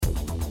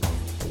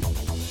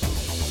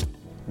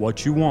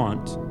what you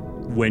want,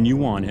 when you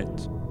want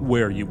it,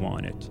 where you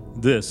want it.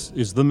 This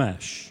is The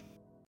Mesh.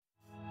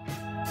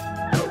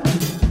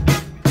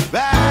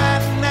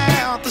 Riding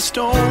out the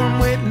storm,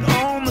 waiting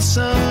on the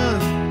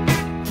sun,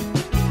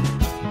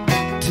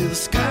 till the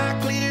sky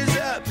clears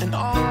up and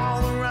all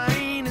the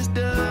rain is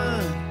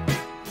done.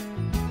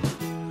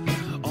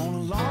 On a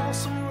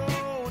lonesome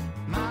road,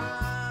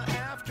 mile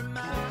after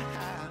mile.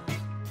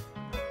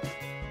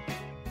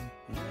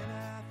 When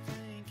I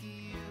think of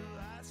you,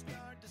 I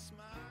start to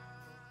smile.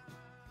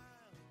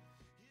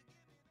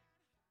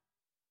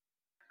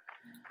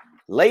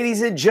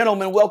 Ladies and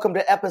gentlemen, welcome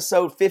to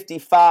episode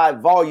 55,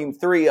 volume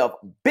 3 of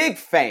Big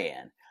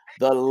Fan,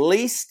 the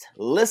least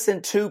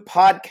listened to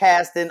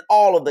podcast in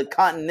all of the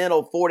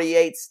continental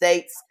 48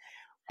 states,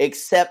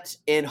 except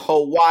in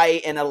Hawaii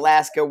and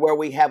Alaska, where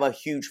we have a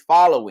huge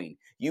following.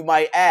 You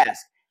might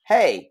ask,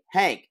 hey,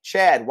 Hank,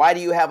 Chad, why do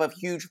you have a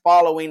huge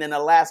following in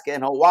Alaska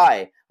and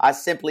Hawaii? I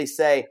simply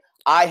say,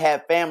 I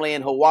have family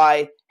in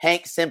Hawaii.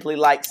 Hank simply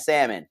likes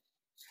salmon.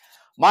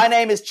 My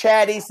name is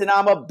Chad East, and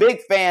I'm a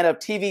big fan of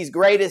TV's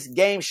greatest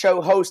game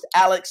show host,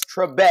 Alex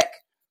Trebek.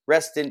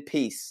 Rest in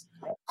peace.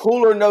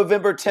 Cooler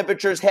November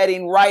temperatures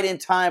heading right in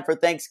time for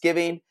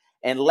Thanksgiving.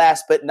 And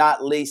last but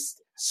not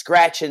least,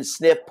 scratch and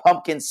sniff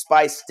pumpkin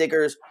spice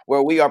stickers,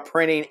 where we are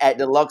printing at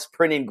Deluxe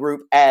Printing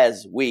Group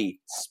as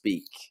we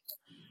speak.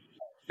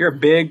 You're a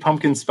big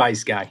pumpkin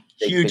spice guy.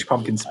 Big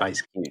Pumpkin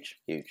spice.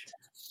 Huge.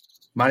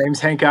 My name's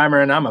Hank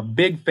Eimer, and I'm a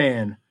big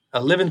fan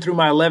of living through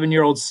my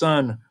 11-year-old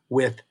son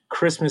with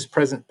Christmas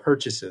present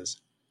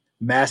purchases.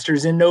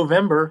 Masters in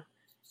November,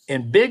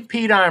 and Big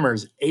Pete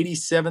Eimer's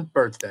 87th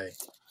birthday.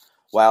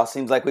 Wow,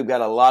 seems like we've got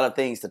a lot of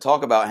things to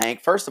talk about,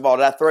 Hank. First of all,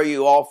 did I throw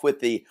you off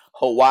with the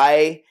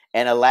Hawaii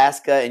and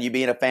Alaska and you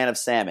being a fan of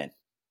salmon?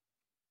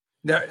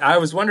 No, I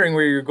was wondering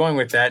where you're going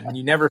with that, and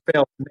you never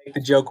fail to make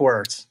the joke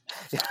worse.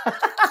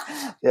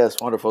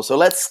 Yes, wonderful. So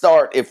let's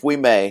start, if we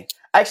may.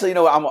 Actually, you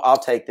know what? I'll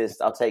take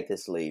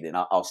this lead, and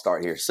I'll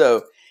start here.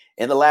 So,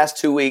 in the last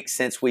 2 weeks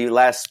since we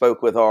last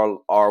spoke with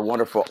our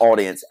wonderful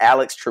audience,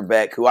 Alex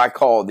Trebek, who I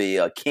call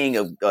the king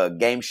of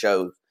game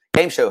show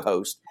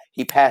host,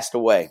 he passed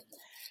away.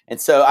 And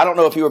so I don't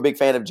know if you were a big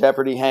fan of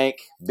Jeopardy, Hank,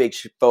 big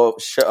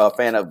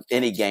fan of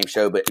any game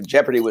show, but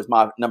Jeopardy was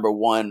my number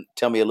one.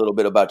 Tell me a little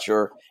bit about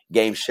your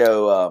game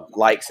show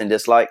likes and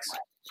dislikes.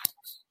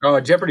 Oh,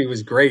 Jeopardy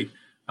was great.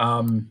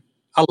 I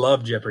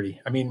love Jeopardy.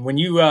 I mean, when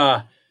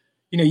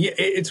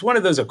it's one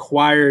of those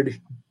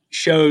acquired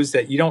shows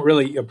that you don't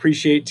really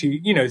appreciate till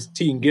you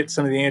can get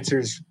some of the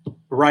answers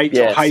right.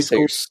 Yes, high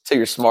school. So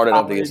you're smart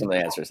enough to get some of the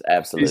answers.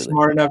 Absolutely. You're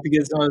smart enough to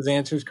get some of those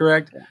answers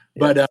correct. Yeah.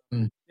 But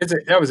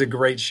that was a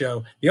great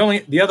show.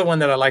 The other one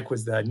that I like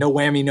was the no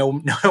whammy, no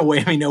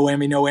whammy, no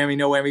whammy, no whammy,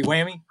 no whammy,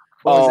 whammy.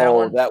 What was that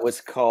one? That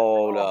was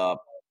called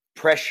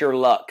Press Your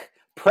Luck.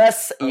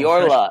 Press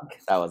Your Luck.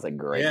 That was a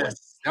great one.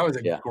 That was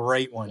a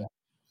great one.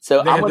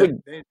 So they had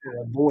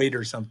a void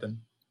or something.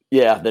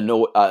 Yeah,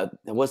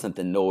 it wasn't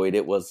the Noid.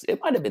 It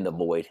might have been the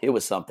Void. It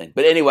was something.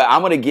 But anyway,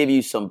 I'm going to give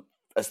you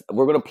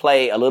we're going to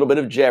play a little bit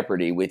of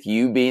Jeopardy with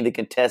you being the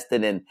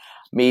contestant and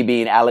me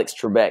being Alex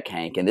Trebek,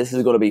 Hank. And this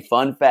is going to be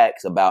fun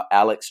facts about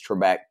Alex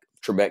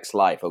Trebek's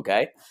life,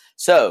 okay?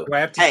 So, do I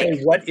have to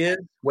say what is,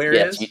 where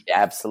is?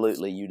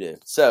 Absolutely, you do.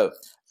 So,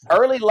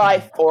 early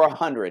life for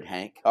 100,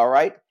 Hank, all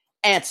right?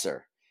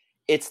 Answer.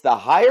 It's the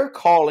higher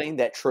calling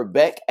that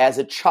Trebek as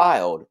a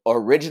child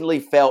originally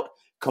felt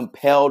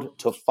compelled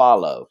to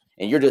follow.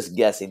 And you're just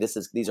guessing.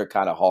 These are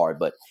kind of hard,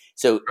 but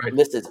so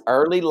this is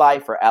early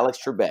life for Alex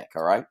Trebek,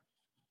 all right?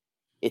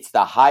 It's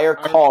the higher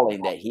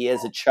calling that he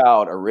as a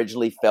child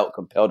originally felt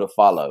compelled to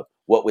follow.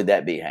 What would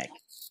that be, Hank?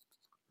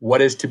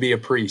 What is to be a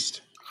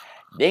priest?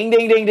 Ding,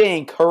 ding, ding,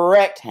 ding.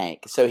 Correct,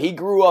 Hank. So he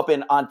grew up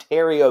in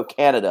Ontario,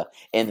 Canada,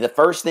 and the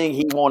first thing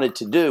he wanted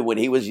to do when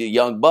he was a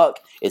young buck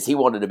is he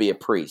wanted to be a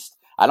priest.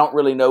 I don't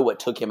really know what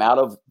took him out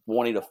of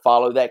wanting to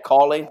follow that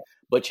calling,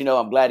 but,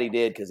 I'm glad he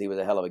did because he was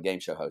a hell of a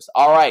game show host.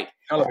 All right.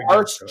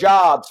 First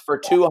jobs for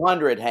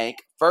 200, Hank.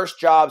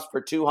 First jobs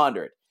for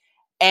 200.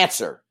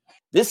 Answer.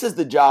 This is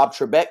the job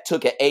Trebek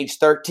took at age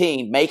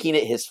 13, making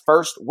it his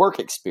first work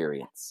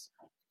experience.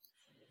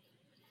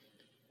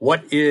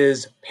 What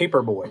is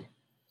paperboy?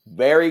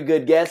 Very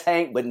good guess,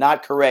 Hank, but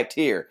not correct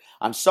here.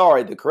 I'm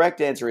sorry. The correct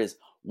answer is,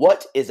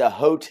 what is a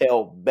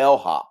hotel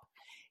bellhop?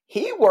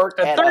 He worked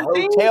at a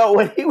hotel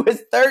when he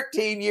was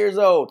 13 years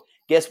old.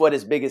 Guess what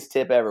his biggest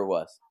tip ever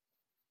was?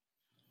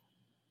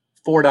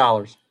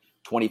 $4.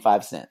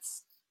 25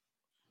 cents.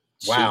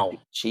 Wow.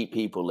 Cheap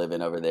people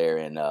living over there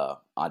in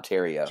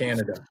Ontario.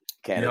 Canada.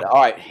 Yep.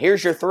 All right,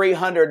 here's your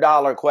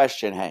 $300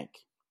 question, Hank.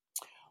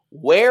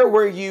 Where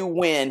were you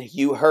when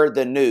you heard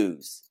the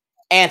news?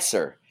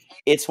 Answer.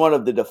 It's one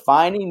of the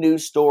defining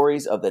news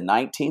stories of the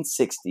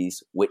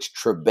 1960s, which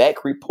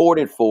Trebek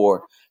reported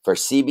for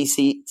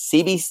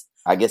CBS,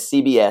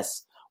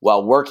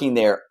 while working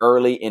there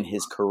early in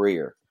his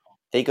career.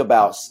 Think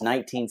about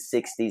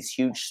 1960s,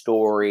 huge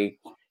story.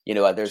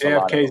 There's JFK's a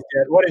lot of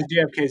death. What is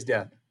JFK's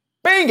death?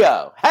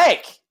 Bingo!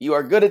 Hank, you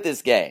are good at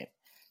this game.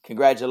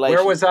 Congratulations.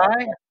 Where was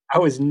I? I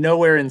was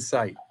nowhere in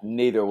sight.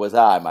 Neither was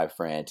I, my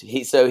friend.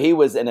 He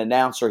was an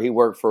announcer. He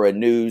worked for a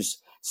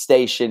news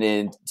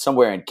station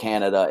somewhere in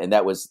Canada, and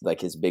that was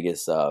like his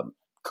biggest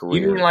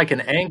career. You mean like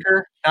an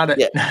anchor?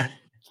 Yeah.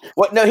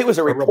 Well, no, he was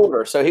a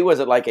reporter, so he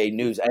wasn't like a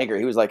news anchor.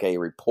 He was like a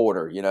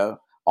reporter,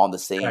 on the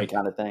scene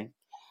kind of thing.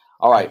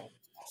 All right.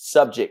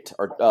 Subject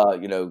or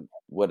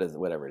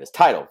whatever it is.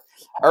 Title: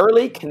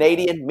 Early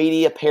Canadian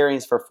media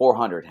pairings for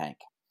 400. Hank.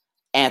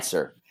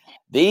 Answer: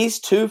 These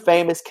two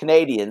famous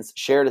Canadians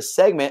shared a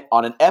segment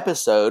on an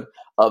episode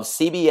of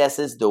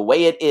CBS's The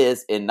Way It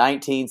Is in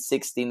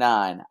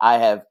 1969.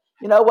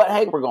 You know what,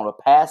 Hank? We're going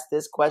to pass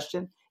this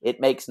question. It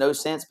makes no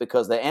sense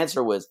because the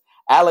answer was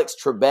Alex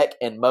Trebek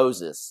and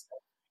Moses.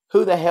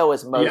 Who the hell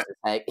is Moses,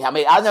 Hank? I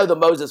mean, I know the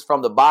Moses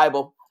from the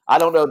Bible. I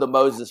don't know the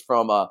Moses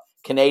from a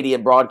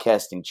Canadian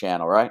Broadcasting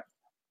Channel, right?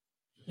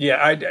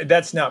 Yeah,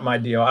 that's not my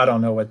deal. I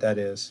don't know what that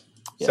is.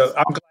 Yes. So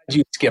I'm glad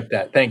you skipped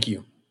that. Thank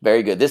you.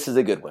 Very good. This is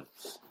a good one.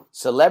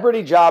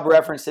 Celebrity job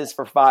references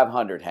for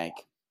 500, Hank.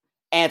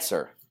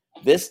 Answer: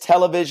 This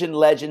television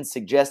legend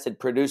suggested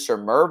producer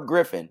Merv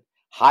Griffin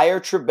hire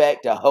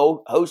Trebek to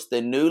host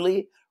the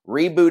newly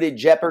rebooted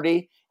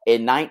Jeopardy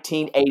in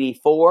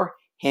 1984.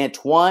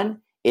 Hint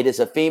 1, it is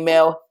a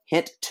female.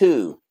 Hint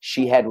 2,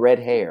 she had red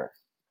hair.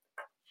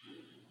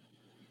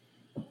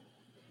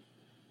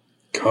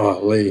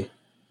 Golly.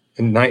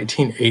 In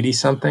 1980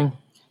 something?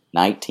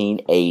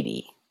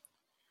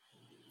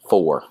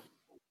 1984.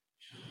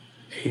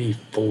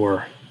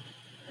 84.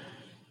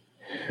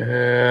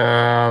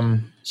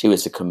 She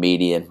was a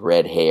comedian,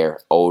 red hair,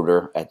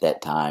 older at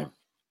that time.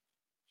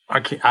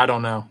 I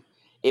don't know.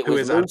 It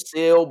was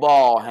Lucille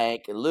Ball,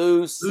 Hank.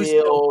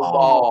 Lucille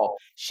Ball.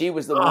 She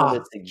was the one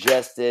that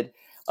suggested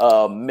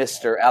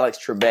Mr. Alex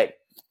Trebek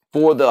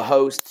for the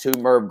host to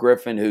Merv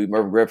Griffin, who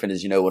Merv Griffin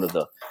is, one of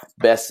the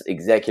best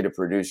executive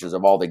producers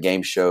of all the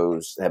game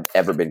shows have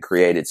ever been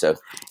created. So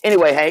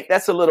anyway, Hank,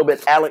 that's a little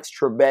bit Alex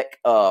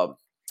Trebek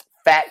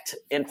fact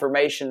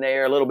information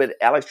there, a little bit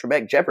Alex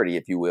Trebek Jeopardy,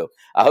 if you will.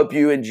 I hope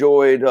you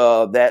enjoyed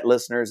that,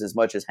 listeners, as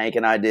much as Hank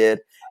and I did,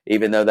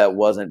 even though that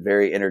wasn't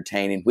very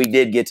entertaining. We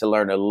did get to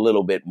learn a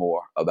little bit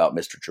more about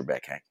Mr.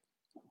 Trebek, Hank.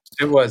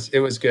 It was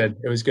good.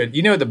 It was good.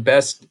 The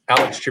best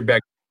Alex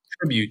Trebek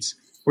tributes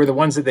were the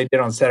ones that they did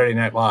on Saturday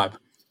Night Live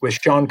with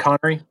Sean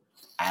Connery.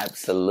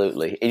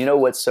 Absolutely. And you know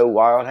what's so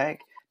wild,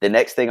 Hank? The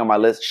next thing on my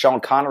list, Sean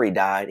Connery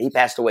died. He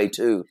passed away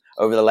too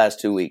over the last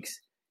 2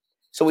 weeks.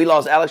 So we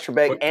lost Alex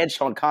Trebek and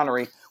Sean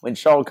Connery when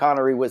Sean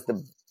Connery was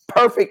the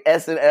perfect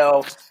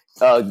SNL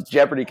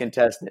Jeopardy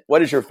contestant.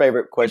 What is your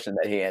favorite question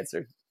that he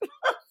answered?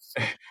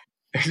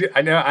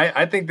 I know.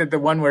 I think that the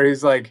one where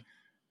he's like,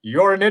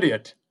 "You're an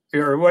idiot,"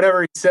 or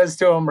whatever he says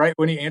to him right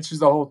when he answers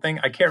the whole thing.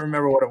 I can't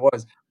remember what it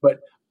was,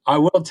 but I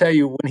will tell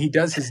you when he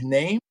does his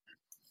name.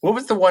 What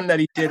was the one that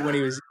he did when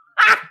he was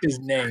his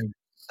name?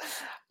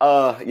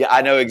 Yeah,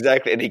 I know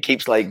exactly. And he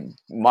keeps like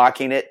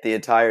mocking it the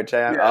entire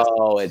time. Yes.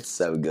 Oh, it's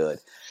so good.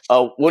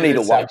 We'll need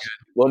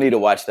to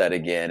watch that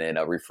again and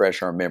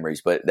refresh our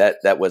memories. But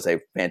that was a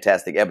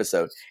fantastic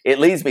episode. It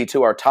leads me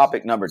to our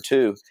topic number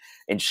 2.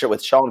 And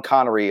with Sean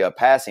Connery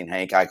passing,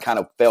 Hank, I kind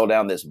of fell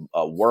down this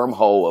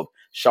wormhole of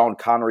Sean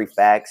Connery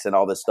facts and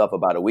all this stuff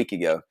about a week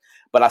ago.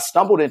 But I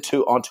stumbled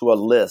onto a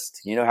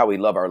list. You know how we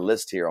love our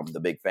list here on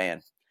The Big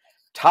Fan.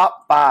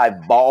 Top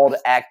 5 bald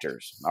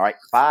actors. All right,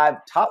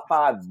 top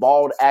 5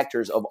 bald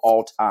actors of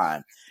all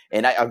time.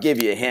 And I'll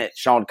give you a hint.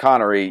 Sean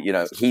Connery,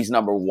 he's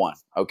number 1.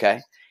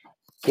 Okay.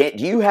 Do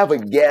you have a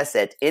guess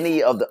at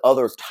any of the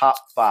other top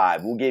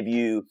 5? We'll give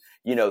you,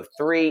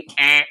 3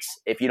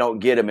 if you don't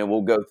get them, and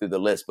we'll go through the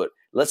list. But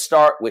let's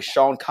start with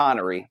Sean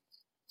Connery,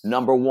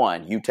 number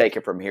 1. You take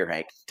it from here,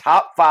 Hank.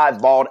 Top 5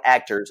 bald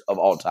actors of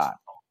all time.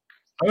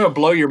 I'm going to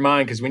blow your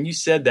mind because when you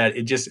said that,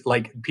 it just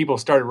like people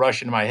started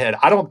rushing to my head.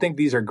 I don't think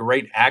these are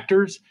great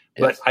actors,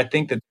 but I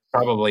think that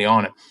they're probably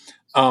on it.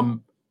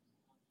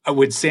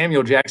 Would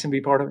Samuel Jackson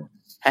be part of it?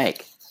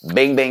 Hank,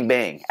 bing, bing,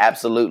 bing.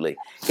 Absolutely.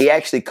 He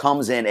actually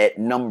comes in at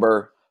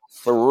number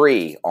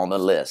 3 on the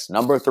list.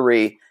 Number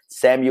 3,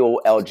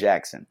 Samuel L.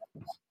 Jackson.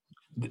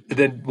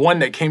 The one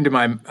that came to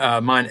my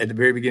mind at the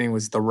very beginning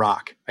was The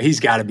Rock.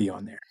 He's got to be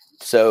on there.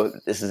 So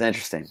this is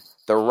interesting.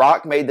 The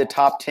Rock made the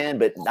top 10,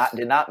 but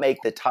did not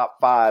make the top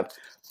 5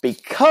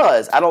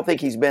 because I don't think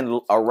he's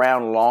been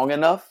around long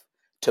enough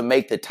to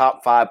make the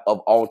top 5 of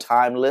all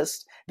time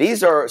list.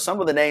 These are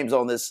some of the names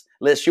on this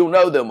list. You'll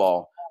know them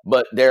all,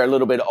 but they're a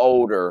little bit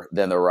older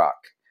than The Rock.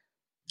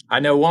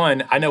 I know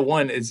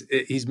one is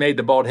he's made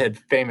the bald head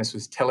famous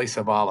was Telly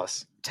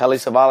Savalas. Telly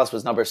Savalas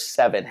was number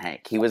 7,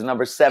 Hank. He was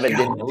number 7,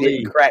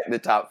 didn't crack the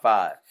top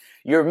 5.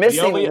 You're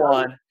missing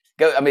one.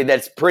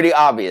 That's pretty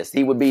obvious.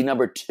 He would be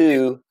number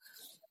 2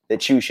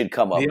 that you should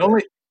come up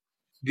with.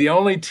 The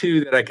only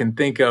 2 that I can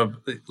think of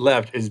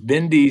left is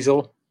Vin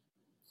Diesel.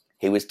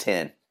 He was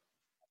 10.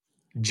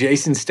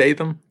 Jason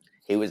Statham.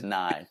 He was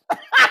 9.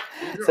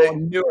 So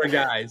newer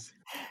guys.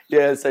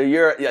 Yeah, so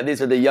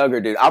these are the younger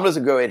dude. I'm just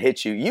going to go ahead and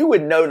hit you. You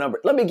would know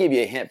let me give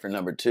you a hint for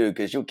number 2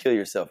 because you'll kill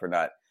yourself for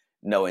not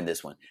knowing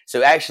this one.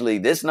 So actually,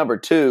 this number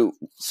 2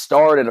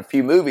 starred in a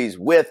few movies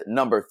with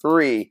number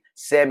 3,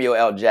 Samuel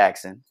L.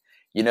 Jackson.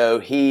 You know,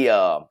 he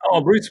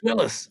Bruce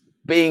Willis.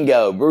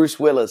 Bingo, Bruce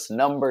Willis,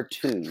 number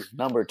 2.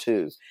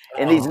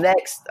 And these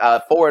next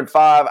 4 and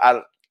 5,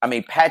 I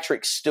mean,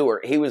 Patrick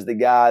Stewart, he was the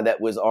guy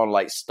that was on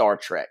like Star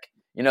Trek.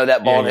 You know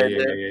that bald head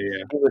there?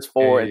 Yeah. He was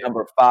 4. And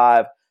number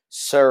 5,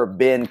 Sir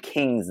Ben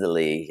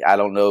Kingsley. I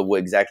don't know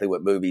exactly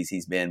what movies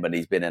he's been, but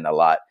he's been in a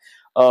lot.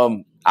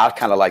 I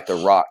kind of like The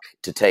Rock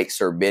to take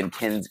Sir Ben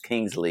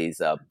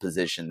Kingsley's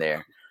position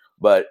there.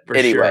 But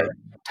anyway,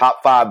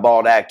 top 5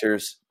 bald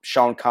actors.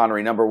 Sean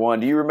Connery, number 1.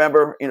 Do you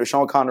remember? You know,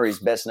 Sean Connery's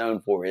best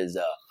known for his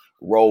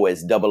role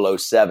as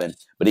 007,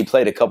 but he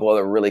played a couple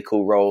other really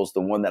cool roles. The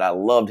one that I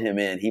loved him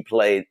in, he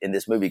played in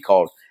this movie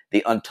called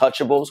The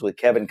Untouchables with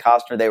Kevin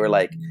Costner. They were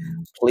like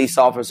police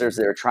officers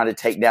that were trying to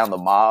take down the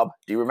mob.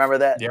 Do you remember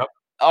that? Yep.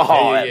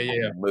 Oh,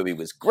 that movie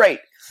was great.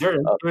 It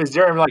was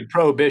during like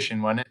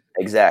Prohibition, wasn't it?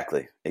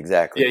 Exactly.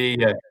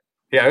 Yeah.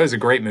 Yeah, it was a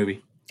great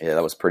movie. Yeah,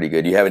 that was pretty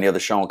good. Do you have any other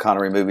Sean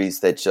Connery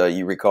movies that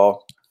you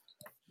recall?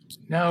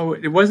 No,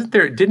 it wasn't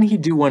there. Didn't he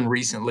do one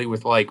recently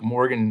with like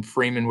Morgan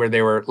Freeman where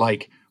they were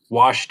like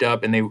washed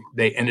up and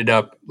they ended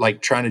up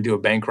like trying to do a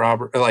bank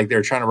robbery, like they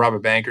were trying to rob a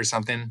bank or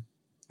something?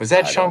 Was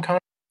that Sean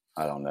Connery?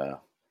 I don't know.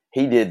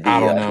 He did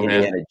the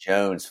Indiana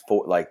Jones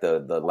for like the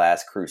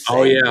Last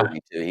Crusade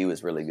movie too. He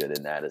was really good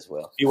in that as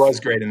well. He was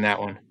great in that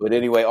one. But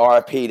anyway,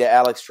 R.I.P. to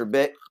Alex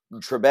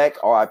Trebek,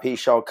 R.I.P.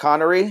 Sean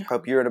Connery.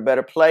 Hope you're in a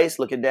better place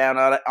looking down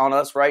on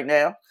us right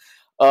now.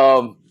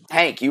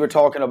 Hank, you were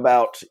talking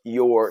about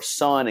your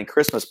son and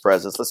Christmas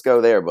presents. Let's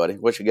go there, buddy.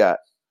 What you got?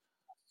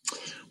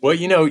 Well,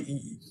 you know,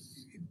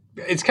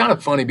 it's kind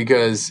of funny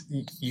because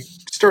you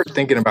start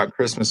thinking about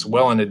Christmas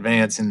well in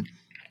advance, and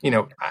you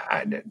know,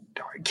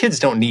 kids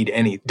don't need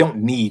anything.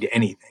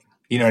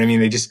 You know what I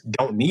mean? They just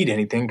don't need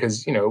anything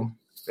because you know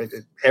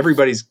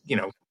everybody's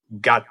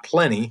got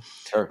plenty.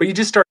 Sure. But you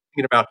just start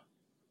thinking about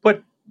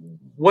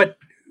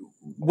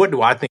what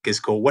do I think is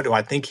cool? What do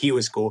I think he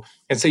was cool?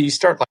 And so you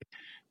start like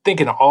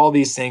thinking of all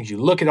these things, you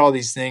look at all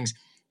these things,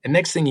 and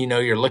next thing you know,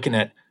 you're looking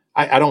at,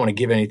 I don't want to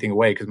give anything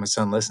away because my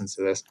son listens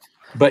to this,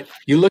 but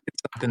you look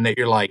at something that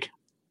you're like,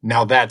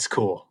 now that's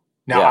cool.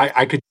 Now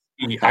I could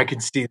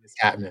see this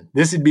happening.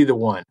 This would be the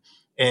one.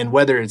 And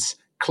whether it's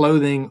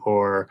clothing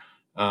or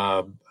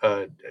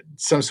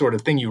some sort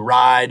of thing you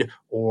ride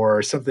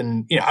or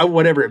something,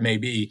 whatever it may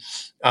be,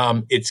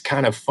 it's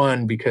kind of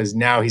fun because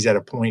now he's at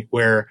a point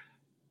where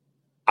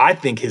I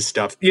think his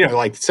stuff,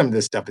 like some of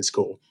this stuff is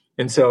cool.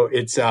 And so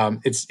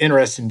it's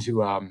interesting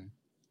to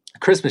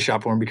Christmas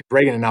shop for him because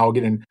Reagan and I will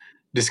get in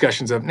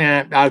discussions of,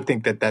 I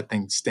think that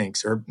thing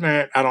stinks or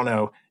I don't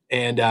know.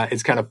 And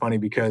it's kind of funny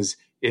because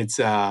it's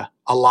a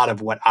lot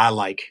of what I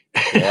like.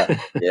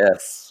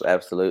 Yes,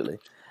 absolutely.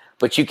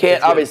 But you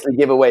can't obviously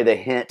give away the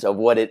hint of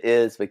what it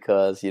is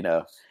because,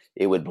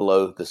 it would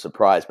blow the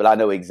surprise. But I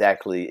know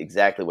exactly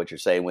what you're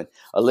saying. When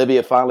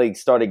Olivia finally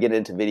started getting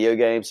into video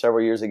games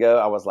several years ago,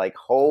 I was like,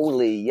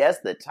 holy, yes,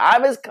 the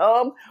time has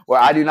come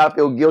where I do not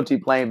feel guilty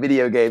playing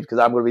video games because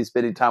I'm going to be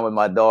spending time with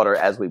my daughter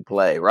as we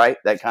play, right?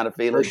 That kind of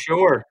feeling? For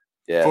sure.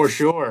 Yes. For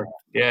sure.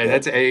 Yeah,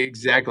 that's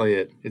exactly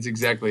it. It's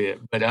exactly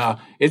it. But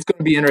it's going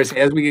to be interesting.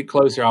 As we get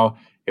closer,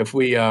 if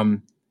we have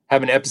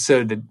an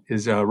episode that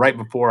is right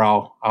before,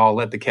 I'll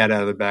let the cat out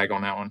of the bag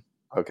on that one.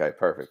 Okay,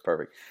 perfect.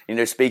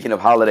 Speaking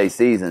of holiday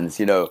seasons,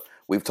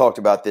 we've talked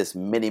about this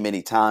many,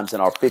 many times in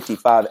our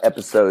 55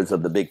 episodes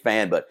of The Big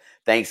Fan, but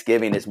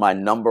Thanksgiving is my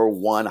number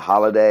one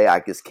holiday. I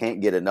just can't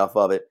get enough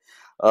of it.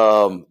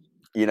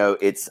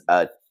 It's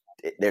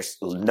there's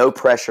no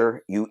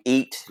pressure. You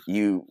eat,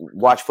 you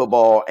watch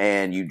football,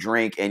 and you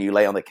drink, and you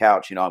lay on the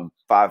couch. I'm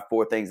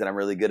 4 things that I'm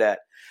really good at.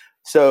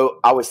 So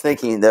I was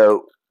thinking,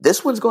 though,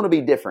 this one's going to be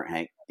different,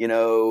 Hank.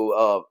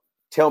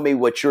 Tell me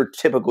what your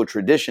typical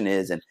tradition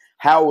is and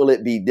how will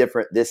it be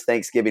different this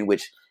Thanksgiving,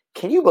 which,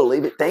 can you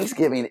believe it?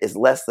 Thanksgiving is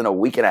less than a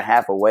week and a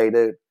half away,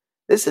 dude.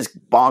 This is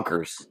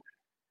bonkers.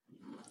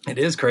 It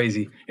is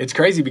crazy. It's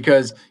crazy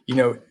because,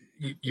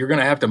 you're going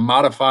to have to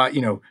modify,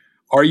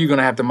 are you going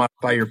to have to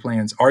modify your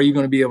plans? Are you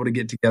going to be able to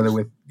get together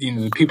with,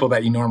 the people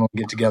that you normally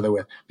get together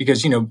with?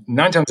 Because,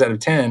 9 times out of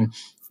 10,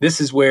 this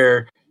is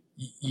where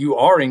you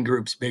are in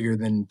groups bigger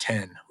than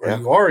 10, or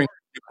you are in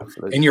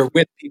Absolutely. And you're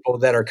with people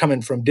that are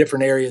coming from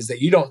different areas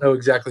that you don't know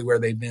exactly where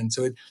they've been.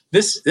 So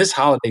this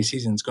holiday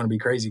season is going to be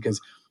crazy because,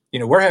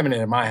 we're having it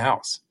at my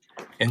house.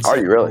 And so, are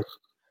you really?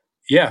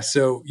 Yeah.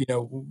 So,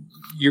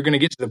 you're going to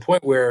get to the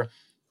point where,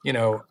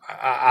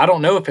 I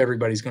don't know if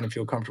everybody's going to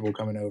feel comfortable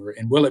coming over.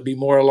 And will it be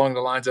more along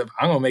the lines of,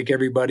 I'm going to make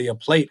everybody a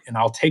plate and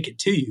I'll take it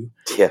to you?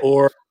 Yeah.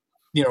 Or,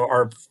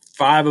 are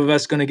 5 of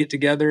us going to get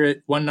together at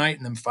one night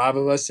and then 5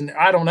 of us? And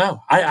I don't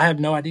know. I have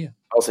no idea.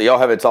 Oh, so y'all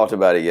haven't talked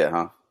about it yet,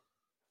 huh?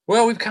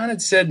 Well, we've kind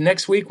of said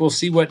next week we'll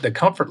see what the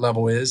comfort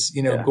level is,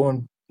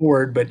 going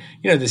forward. But,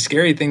 the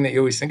scary thing that you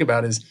always think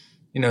about is,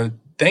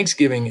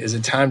 Thanksgiving is a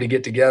time to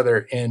get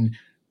together and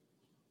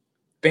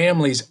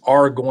families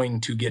are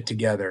going to get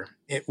together.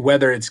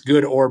 Whether it's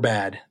good or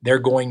bad, they're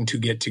going to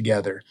get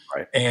together.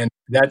 Right. And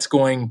that's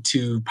going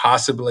to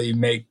possibly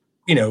make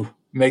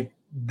make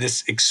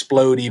this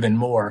explode even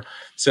more.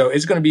 So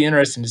it's going to be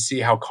interesting to see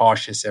how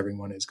cautious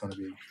everyone is going to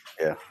be.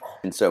 Yeah.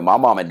 And so my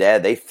mom and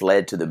dad, they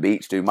fled to the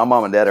beach, dude. My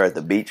mom and dad are at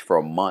the beach for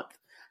a month.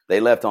 They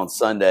left on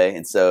Sunday.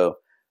 And so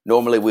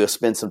normally we'll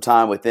spend some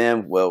time with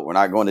them. Well, we're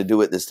not going to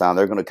do it this time.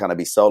 They're going to kind of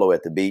be solo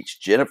at the beach.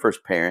 Jennifer's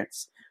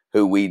parents,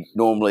 who we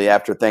normally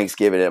after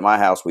Thanksgiving at my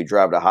house, we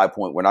drive to High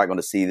Point. We're not going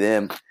to see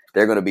them.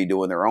 They're going to be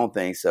doing their own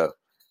thing. So,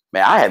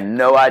 man, I have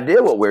no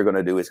idea what we're going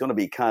to do. It's going to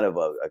be kind of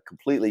a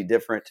completely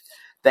different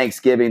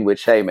Thanksgiving,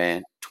 which, hey,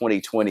 man,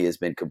 2020 has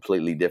been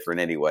completely different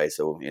anyway.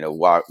 So,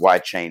 why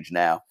change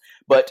now?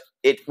 But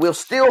it will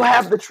still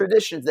have the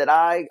traditions that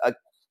I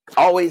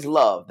always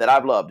loved, that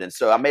I've loved. And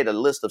so I made a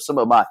list of some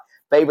of my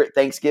favorite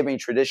Thanksgiving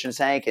traditions,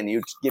 Hank, and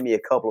you give me a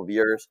couple of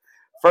yours.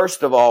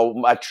 First of all,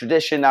 my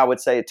tradition, I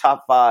would say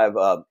top 5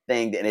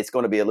 thing, and it's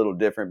going to be a little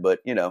different, but,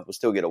 we'll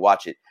still get to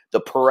watch it.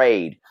 The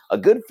parade. A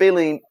good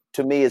feeling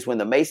to me is when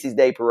the Macy's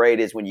Day Parade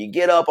is when you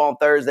get up on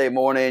Thursday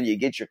morning, you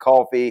get your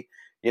coffee,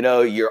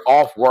 you're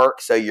off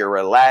work, so you're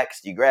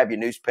relaxed. You grab your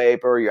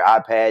newspaper, your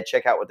iPad,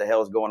 check out what the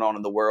hell is going on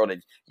in the world,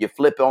 and you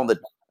flip on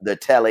the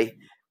telly,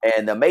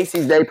 and the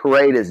Macy's Day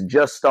Parade is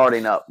just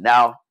starting up.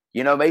 Now,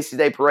 Macy's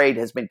Day Parade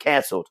has been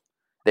canceled.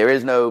 There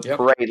is no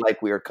parade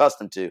like we are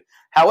accustomed to.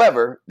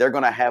 However, they're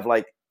going to have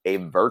like a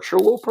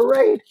virtual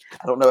parade.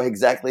 I don't know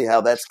exactly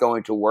how that's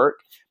going to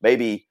work.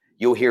 Maybe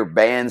you'll hear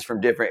bands from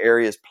different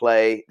areas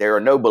play. There are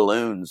no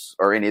balloons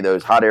or any of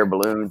those hot air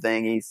balloon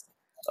thingies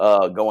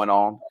going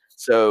on.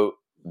 So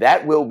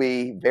that will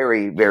be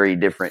very, very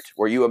different.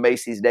 Were you a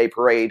Macy's Day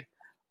Parade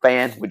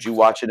fan? Would you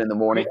watch it in the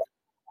morning?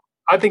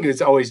 I think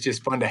it's always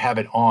just fun to have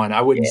it on.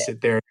 I wouldn't sit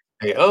there and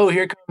say, oh,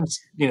 here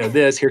comes,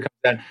 this, here comes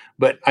that.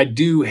 But I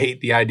do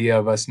hate the idea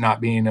of us not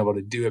being able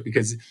to do it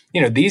because,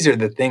 these are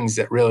the things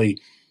that really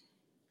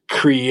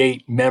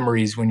create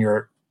memories when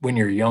you're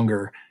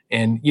younger.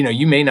 And,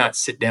 you may not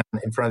sit down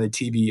in front of the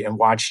TV and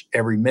watch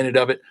every minute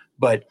of it,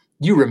 but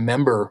you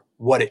remember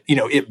what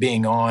it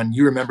being on.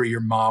 You remember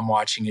your mom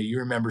watching it. You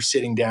remember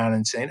sitting down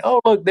and saying,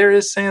 oh, look, there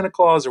is Santa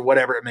Claus or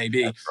whatever it may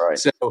be. That's right.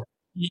 So,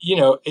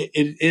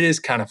 it is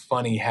kind of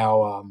funny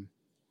how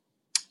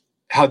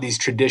these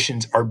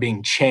traditions are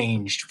being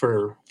changed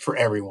for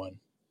everyone.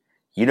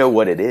 You know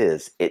what it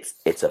is?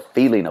 It's a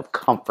feeling of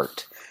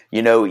comfort.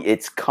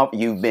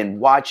 You've been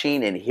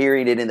watching and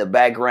hearing it in the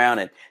background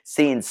and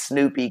seeing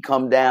Snoopy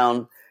come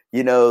down,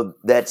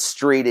 that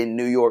street in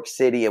New York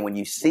City. And when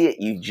you see it,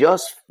 you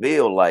just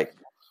feel like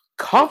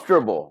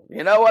comfortable.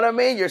 You know what I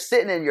mean? You're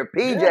sitting in your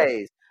PJs.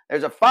 Yeah.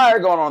 There's a fire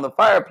going on in the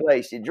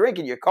fireplace. You're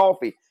drinking your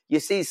coffee. You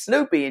see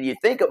Snoopy and you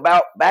think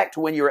about back to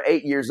when you were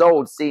 8 years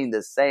old seeing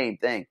the same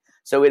thing.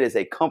 So it is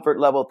a comfort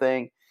level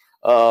thing.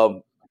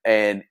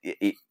 And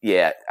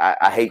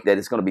I hate that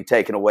it's going to be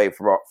taken away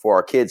for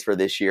our kids for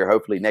this year.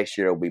 Hopefully next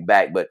year it'll be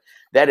back. But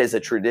that is a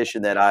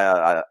tradition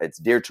that it's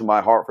dear to my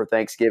heart for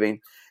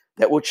Thanksgiving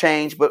that will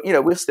change. But,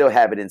 we'll still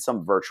have it in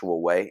some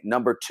virtual way.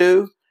 Number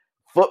 2,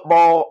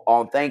 football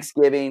on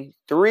Thanksgiving,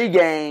 3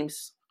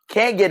 games.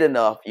 Can't get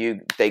enough.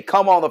 They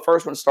come on. The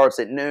first one starts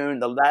at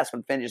noon. The last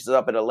one finishes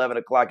up at 11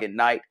 o'clock at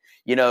night.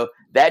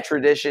 That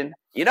tradition.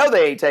 They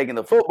ain't taking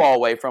the football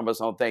away from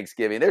us on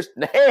Thanksgiving. There's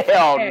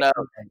hell no.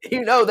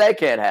 That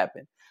can't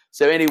happen.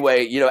 So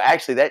anyway,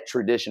 actually that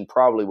tradition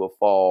probably will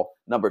fall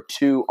number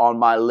 2 on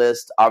my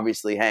list.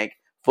 Obviously, Hank,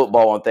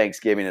 football on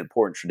Thanksgiving, an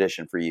important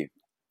tradition for you.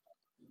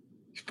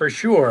 For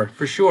sure.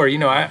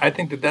 I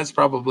think that's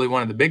probably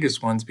one of the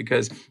biggest ones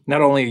because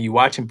not only are you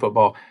watching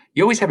football,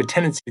 you always have a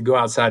tendency to go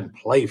outside and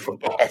play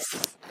football.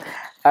 Yes,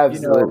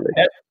 absolutely.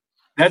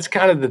 That's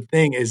kind of the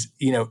thing is,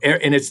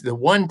 and it's the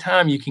one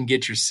time you can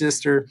get your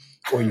sister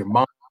or your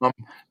mom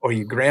or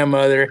your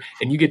grandmother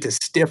and you get to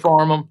stiff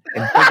arm them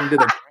and put them to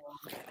the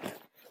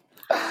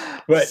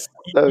ground. But,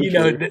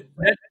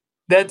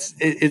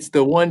 it's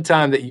the one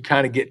time that you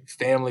kind of get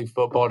family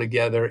football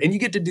together and you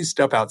get to do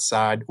stuff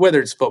outside,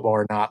 whether it's football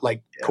or not,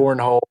 like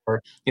cornhole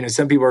or,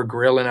 some people are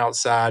grilling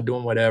outside,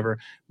 doing whatever,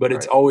 but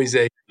it's always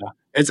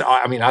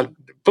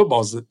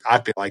football's, I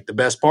feel like the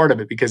best part of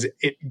it because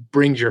it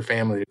brings your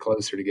family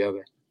closer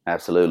together.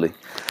 Absolutely.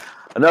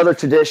 Another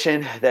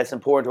tradition that's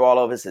important to all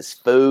of us is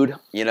food.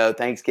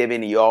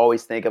 Thanksgiving, you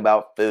always think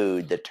about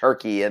food, the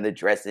turkey and the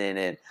dressing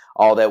and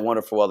all that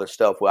wonderful other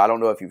stuff. Well, I don't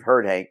know if you've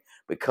heard, Hank,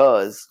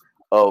 because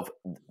of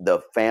the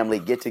family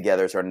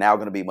get-togethers are now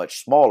going to be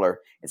much smaller.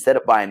 Instead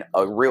of buying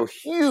a real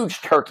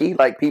huge turkey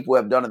like people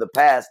have done in the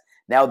past,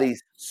 now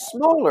these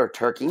smaller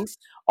turkeys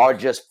are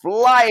just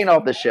flying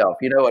off the shelf.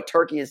 A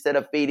turkey, instead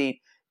of feeding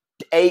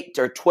 8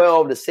 or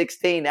 12 to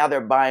 16, now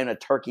they're buying a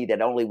turkey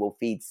that only will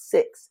feed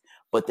 6.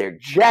 But they're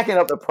jacking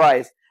up the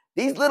price.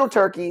 These little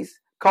turkeys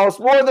cost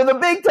more than the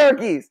big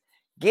turkeys.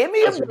 Give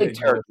me a big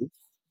turkey.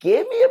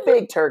 Give me a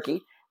big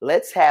turkey.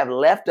 Let's have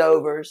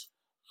leftovers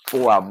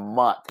for a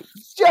month.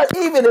 Just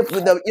even if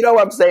you know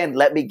what I'm saying?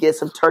 Let me get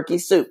some turkey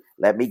soup.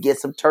 Let me get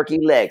some turkey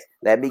legs.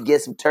 Let me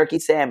get some turkey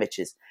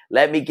sandwiches.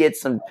 Let me get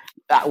some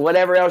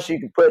whatever else you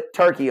can put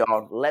turkey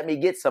on. Let me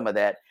get some of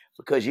that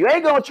because you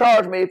ain't going to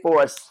charge me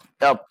for a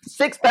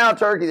 6-pound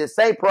turkey the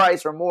same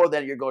price or more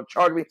than you're going to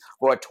charge me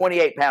for a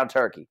 28-pound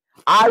turkey.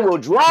 I will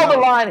draw the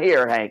line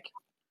here, Hank.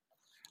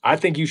 I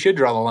think you should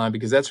draw the line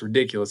because that's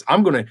ridiculous.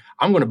 I'm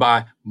gonna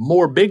buy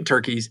more big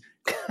turkeys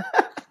to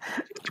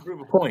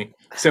prove a point.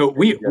 So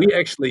we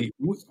actually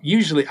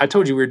usually, I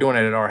told you we were doing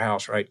it at our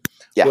house, right?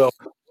 Yeah. Well,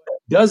 what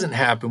doesn't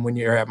happen when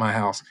you're at my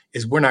house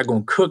is we're not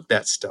going to cook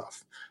that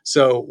stuff.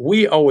 So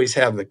we always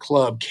have the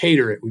club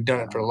cater it. We've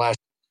done it for the last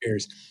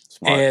years.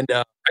 Smart. And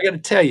I got to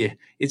tell you,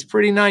 it's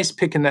pretty nice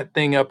picking that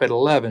thing up at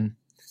 11,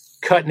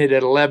 cutting it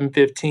at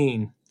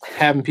 11:15,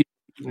 having people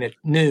eating at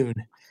noon,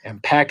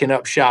 and packing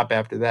up shop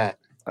after that.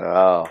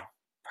 Oh,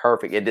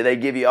 perfect. And do they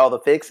give you all the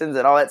fixings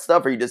and all that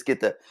stuff, or you just get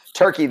the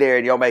turkey there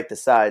and y'all make the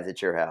sides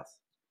at your house?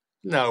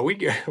 No,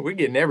 we're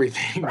getting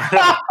everything.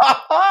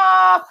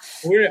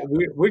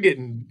 we're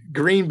getting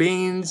green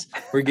beans.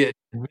 We're getting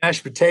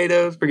mashed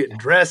potatoes. We're getting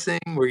dressing.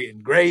 We're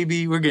getting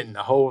gravy. We're getting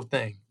the whole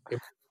thing.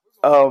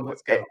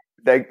 Let's go.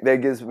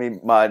 That gives me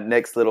my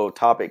next little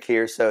topic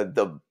here. So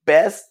the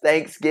best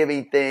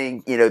Thanksgiving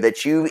thing,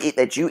 that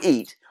you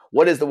eat,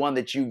 what is the one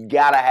that you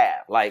gotta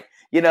have? Like,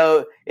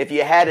 if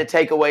you had to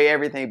take away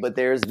everything, but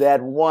there's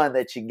that one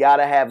that you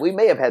gotta have. We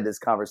may have had this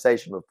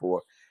conversation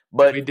before,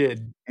 but we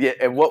did. Yeah.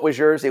 And what was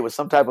yours? It was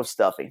some type of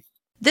stuffing.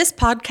 This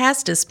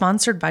podcast is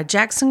sponsored by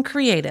Jackson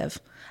Creative,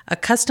 a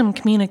custom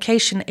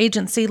communication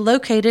agency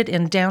located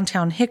in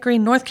downtown Hickory,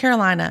 North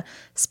Carolina,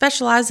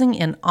 specializing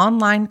in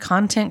online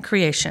content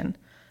creation.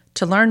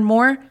 To learn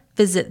more,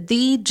 visit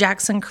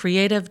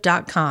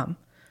thejacksoncreative.com.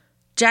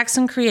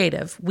 Jackson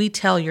Creative, we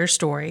tell your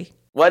story.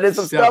 What is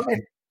some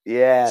stuffing?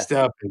 Yeah.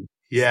 Stuffing.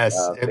 Yes.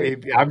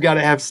 I've got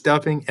to have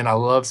stuffing, and I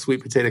love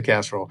sweet potato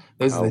casserole.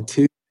 Those are the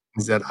two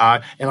things that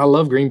I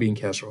love green bean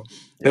casserole.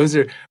 Those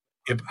are,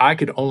 if I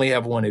could only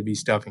have one, it'd be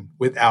stuffing,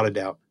 without a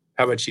doubt.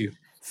 How about you?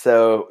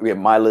 So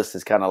my list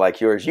is kind of like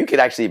yours. You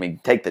could actually even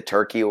take the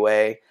turkey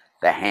away,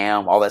 the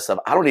ham, all that stuff.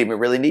 I don't even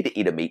really need to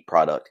eat a meat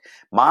product.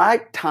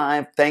 My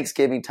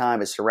Thanksgiving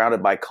time is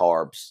surrounded by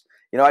carbs.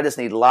 I just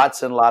need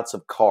lots and lots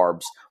of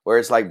carbs, where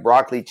it's like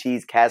broccoli,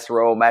 cheese,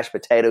 casserole, mashed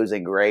potatoes,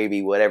 and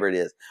gravy, whatever it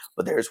is.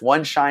 But there's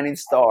one shining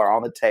star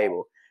on the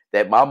table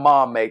that my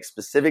mom makes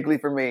specifically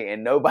for me,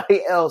 and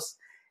nobody else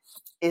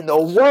in the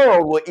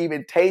world will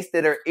even taste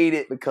it or eat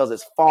it because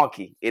it's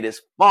funky. It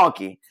is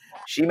funky.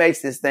 She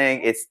makes this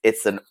thing.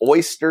 It's an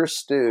oyster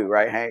stew,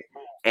 right, Hank?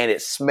 And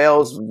it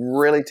smells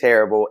really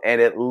terrible,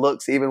 and it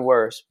looks even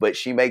worse. But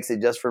she makes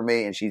it just for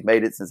me, and she's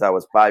made it since I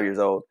was 5 years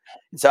old.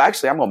 And so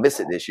actually, I'm gonna miss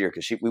it this year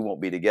because we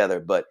won't be together.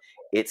 But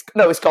it's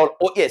called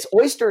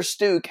oyster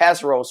stew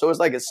casserole. So it's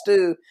like a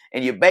stew,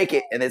 and you bake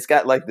it, and it's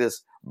got like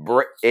this.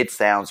 It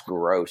sounds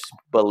gross.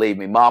 Believe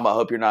me, Mom. I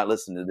hope you're not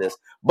listening to this.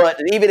 But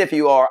even if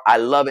you are, I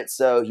love it.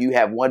 So you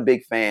have one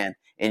big fan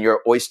in your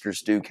oyster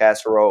stew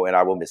casserole, and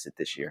I will miss it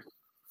this year.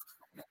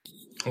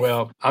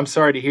 Well, I'm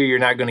sorry to hear you're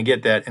not going to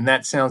get that, and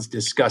that sounds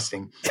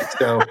disgusting.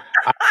 So,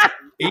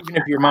 even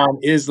if your mom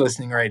is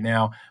listening right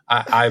now,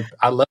 I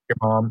love your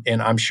mom,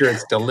 and I'm sure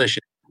it's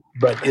delicious,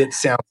 but it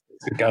sounds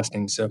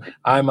disgusting. So,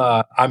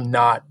 I'm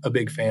not a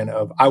big fan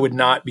of. I would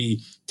not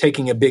be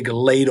taking a big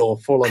ladle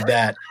full of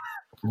that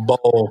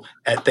bowl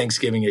at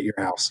Thanksgiving at your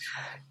house.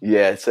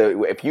 Yeah,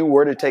 so if you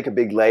were to take a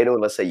big ladle,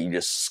 let's say you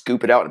just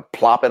scoop it out and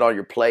plop it on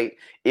your plate,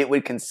 it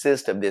would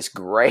consist of this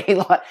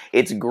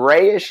it's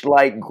grayish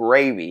like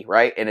gravy,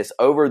 right? And it's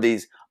over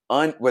these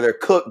where they're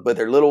cooked, but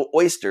they're little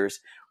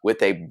oysters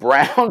with a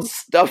brown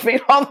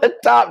stuffing on the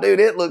top. Dude,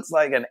 it looks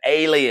like an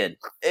alien.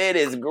 It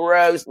is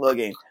gross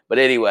looking. But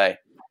anyway,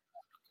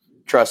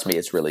 trust me,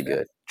 it's really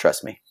good.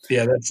 Trust me.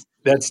 Yeah,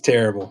 that's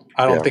terrible.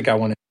 I don't think I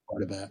want to be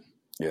part of that.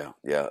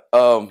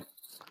 Yeah.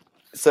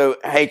 So,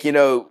 Hank,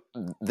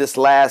 this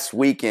last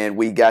weekend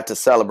we got to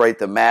celebrate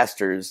the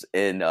Masters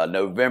in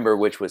November,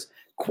 which was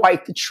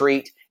quite the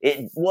treat.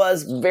 It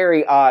was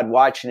very odd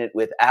watching it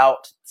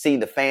without seeing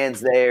the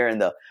fans there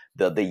and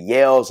the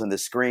yells and the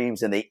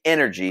screams and the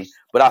energy.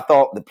 But I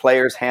thought the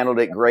players handled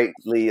it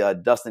greatly.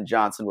 Dustin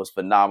Johnson was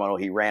phenomenal.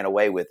 He ran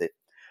away with it.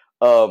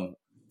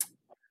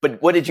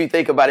 But what did you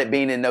think about it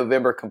being in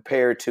November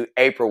compared to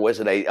April? Was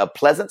it a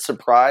pleasant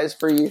surprise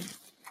for you?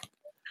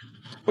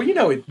 Well,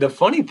 the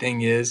funny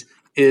thing is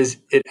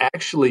it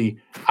actually,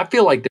 I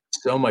feel like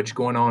there's so much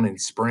going on in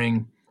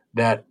spring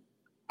that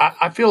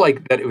I feel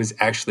like that it was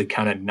actually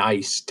kind of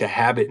nice to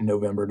have it in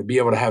November, to be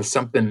able to have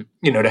something,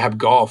 to have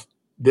golf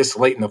this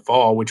late in the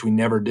fall, which we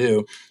never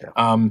do.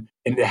 Yeah.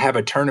 And to have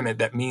a tournament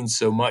that means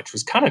so much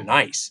was kind of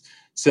nice.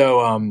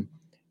 So,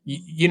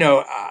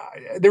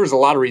 there was a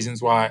lot of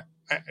reasons why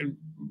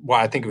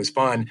I think it was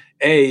fun.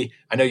 I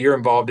know you're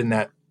involved in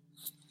that,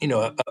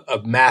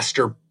 a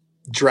master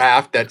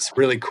draft that's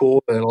really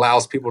cool, that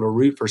allows people to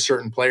root for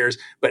certain players,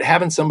 but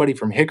having somebody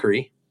from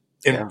Hickory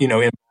involved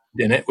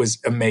in it was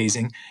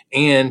amazing.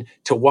 And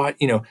to watch,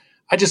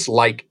 I just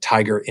like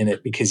Tiger in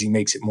it because he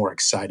makes it more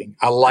exciting.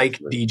 I like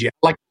DJ. I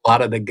like a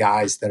lot of the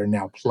guys that are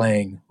now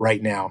playing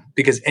right now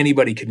because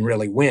anybody can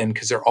really win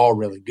because they're all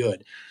really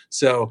good.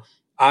 So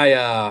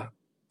I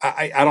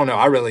don't know.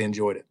 I really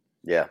enjoyed it.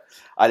 Yeah,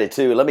 I did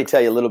too. Let me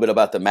tell you a little bit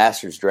about the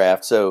Masters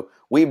draft. So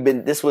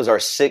this was our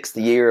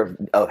 6th year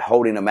of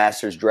holding a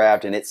Masters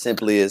draft, and it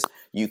simply is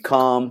you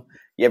come,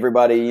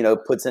 everybody,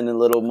 puts in a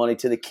little money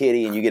to the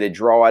kitty, and you get to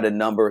draw out a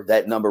number.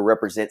 That number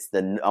represents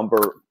the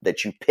number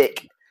that you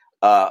pick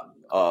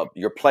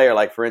your player.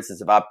 Like, for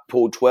instance, if I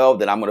pulled 12,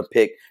 then I'm going to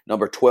pick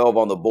number 12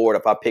 on the board.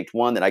 If I picked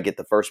 1, then I get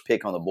the first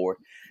pick on the board.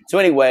 So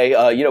anyway,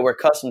 we're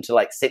accustomed to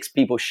like 6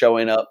 people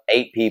showing up,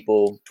 8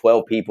 people,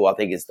 12 people. I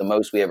think it's the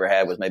most we ever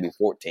had was maybe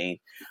 14.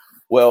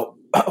 Well,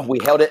 we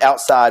held it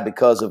outside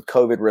because of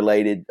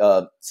COVID-related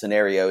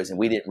scenarios, and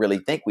we didn't really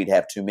think we'd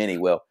have too many.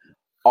 Well,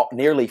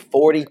 nearly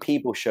 40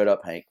 people showed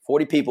up, Hank.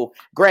 40 people.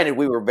 Granted,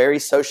 we were very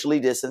socially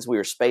distanced. We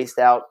were spaced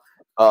out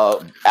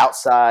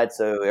outside,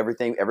 so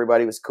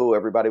everybody was cool.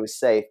 Everybody was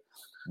safe.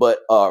 But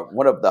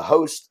one of the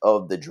hosts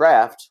of the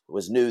draft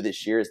was new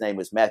this year. His name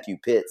was Matthew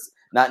Pitts.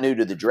 Not new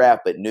to the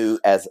draft, but new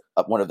as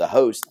one of the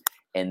hosts.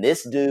 And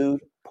this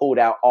dude pulled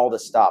out all the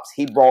stops.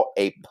 He brought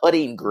a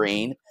putting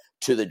green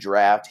to the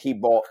draft. He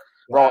brought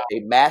a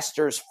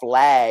Masters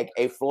flag,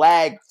 a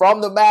flag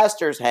from the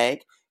Masters,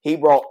 Hank. He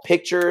brought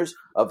pictures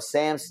of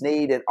Sam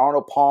Snead and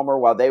Arnold Palmer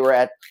while they were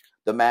at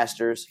the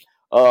Masters.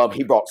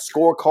 He brought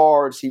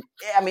scorecards.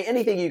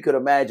 Anything you could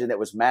imagine that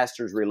was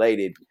Masters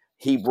related,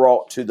 he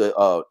brought to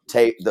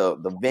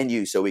the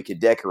venue so we could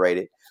decorate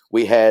it.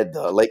 We had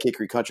the Lake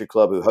Hickory Country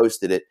Club, who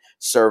hosted it,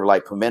 serve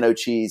like pimento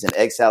cheese and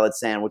egg salad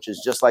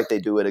sandwiches, just like they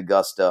do at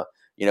Augusta.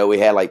 We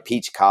had like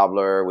peach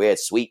cobbler, we had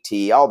sweet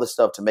tea, all the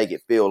stuff to make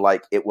it feel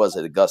like it was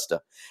at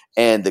Augusta.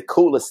 And the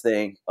coolest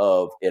thing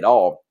of it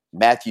all,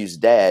 Matthew's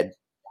dad,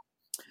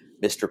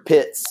 Mr.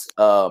 Pitts,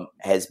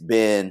 he's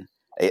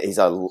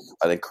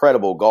an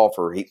incredible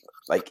golfer.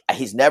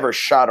 He's never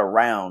shot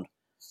around.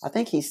 I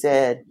think he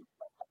said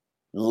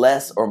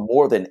less or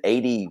more than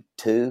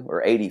 82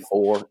 or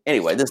 84.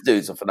 Anyway, this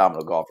dude's a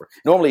phenomenal golfer.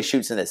 Normally he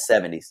shoots in his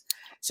 70s.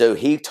 So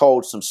he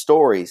told some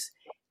stories.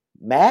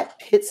 Matt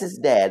Pitts'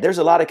 dad, there's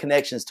a lot of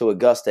connections to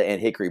Augusta and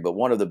Hickory, but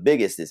one of the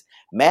biggest is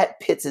Matt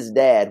Pitts'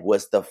 dad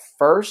was the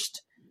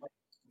first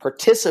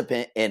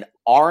participant in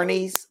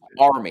Arnie's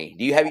Army.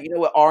 Do you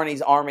know what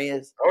Arnie's Army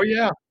is? Oh,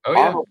 yeah.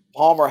 Arnold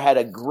Palmer had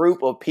a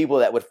group of people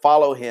that would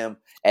follow him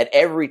at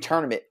every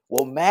tournament.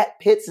 Well, Matt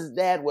Pitts'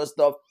 dad was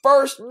the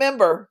first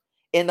member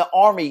in the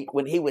Army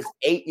when he was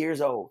 8 years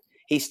old.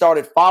 He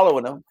started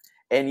following them.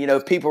 And,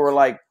 people were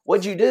like,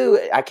 what'd you do?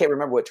 I can't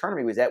remember what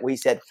tournament he was at. Where he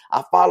said,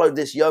 I followed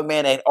this young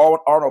man named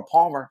Arnold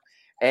Palmer.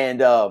 And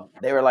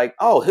they were like,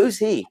 oh, who's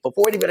he?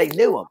 Before anybody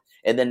knew him.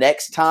 And the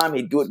next time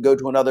he'd go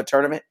to another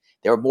tournament,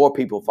 there were more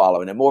people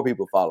following and more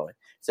people following.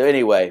 So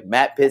anyway,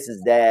 Matt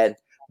Pitts' dad,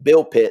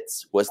 Bill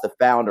Pitts, was the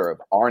founder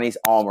of Arnie's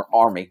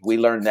Army. We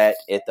learned that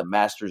at the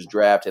Masters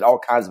draft and all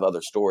kinds of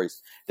other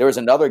stories. There was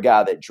another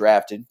guy that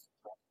drafted.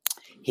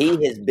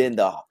 He has been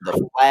the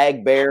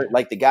flag bearer,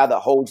 like the guy that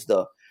holds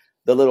the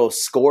little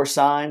score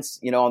signs,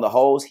 on the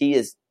holes. He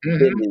has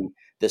been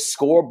the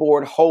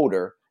scoreboard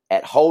holder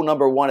at hole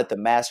number 1 at the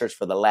Masters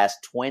for the last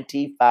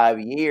 25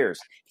 years.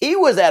 He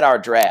was at our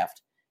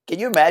draft. Can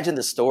you imagine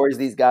the stories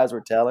these guys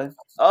were telling?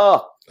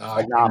 Oh,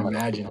 I can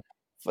imagine.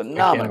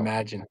 Phenomenal. I can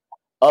imagine.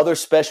 Other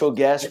special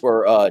guests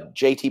were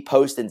JT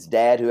Poston's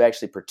dad, who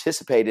actually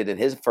participated in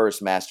his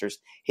first Masters.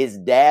 His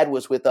dad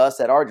was with us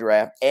at our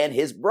draft, and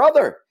his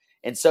brother.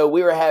 And so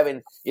we were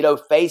having,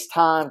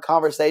 FaceTime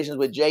conversations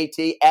with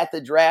JT at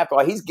the draft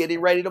while he's getting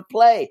ready to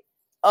play.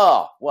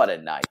 Oh, what a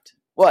night.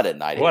 What a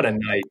night. What a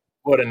night.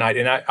 What a night.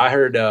 And I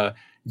heard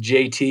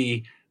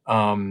JT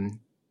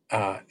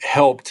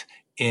helped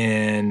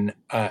in,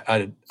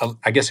 I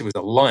guess it was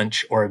a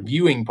lunch or a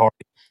viewing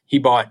party. He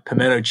bought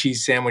pimento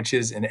cheese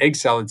sandwiches and egg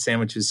salad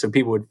sandwiches so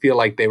people would feel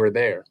like they were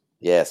there.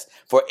 Yes.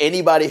 For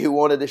anybody who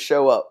wanted to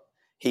show up,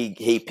 he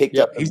picked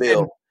up the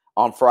bill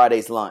on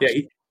Friday's lunch.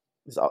 Yeah,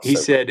 he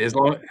said, as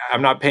long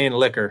I'm not paying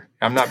liquor,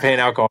 I'm not paying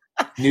alcohol.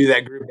 Knew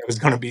that group that was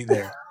going to be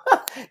there.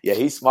 Yeah,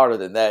 he's smarter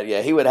than that.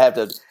 Yeah, he would have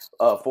to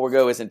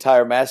forego his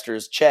entire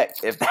Masters check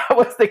if that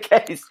was the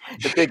case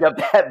to pick up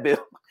that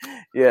bill.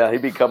 Yeah,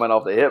 he'd be coming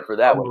off the hip for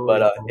that one.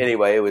 But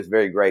anyway, it was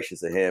very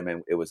gracious of him,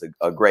 and it was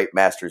a great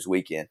Masters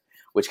weekend,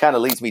 which kind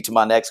of leads me to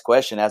my next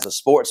question. As a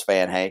sports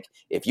fan, Hank,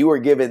 if you were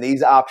given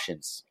these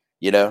options,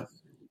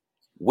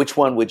 which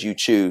one would you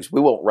choose? We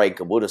won't rank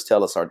them. We'll just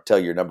tell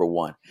your number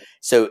one.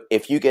 So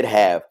if you could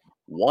have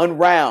one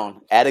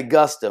round at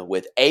Augusta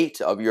with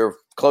 8 of your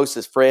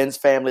closest friends,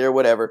 family, or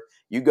whatever,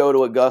 you go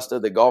to Augusta,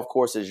 the golf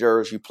course is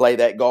yours, you play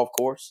that golf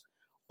course.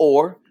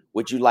 Or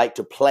would you like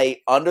to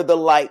play under the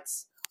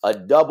lights, a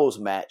doubles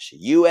match,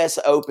 U.S.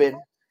 Open,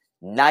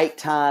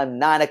 nighttime,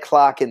 9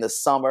 o'clock in the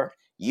summer,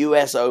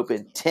 U.S.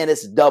 Open,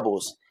 tennis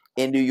doubles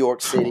in New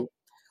York City?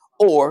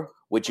 Or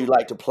would you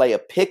like to play a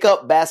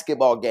pickup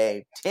basketball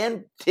game,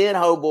 10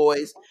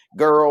 homeboys,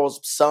 girls,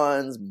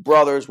 sons,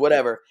 brothers,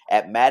 whatever,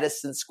 at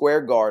Madison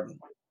Square Garden?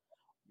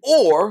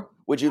 Or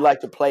would you like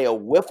to play a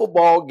wiffle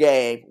ball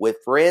game with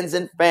friends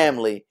and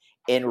family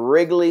in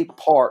Wrigley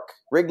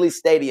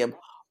Stadium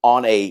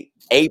on a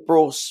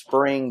April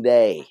spring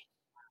day?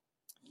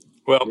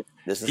 Well,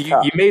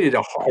 you made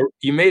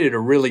it a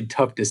really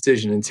tough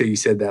decision until you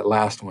said that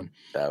last one.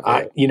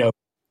 Now,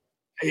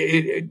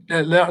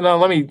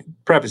 let me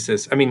preface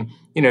this. I mean,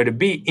 to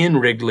be in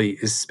Wrigley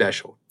is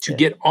special. To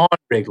get on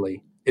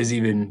Wrigley is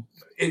even,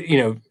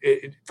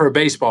 for a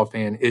baseball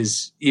fan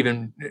is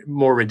even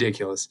more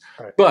ridiculous.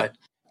 Right. But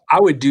I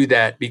would do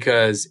that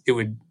because it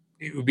would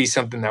be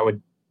something that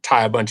would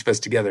tie a bunch of us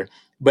together.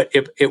 But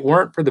if it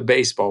weren't for the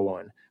baseball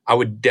one, I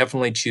would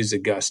definitely choose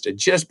Augusta,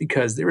 just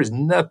because there is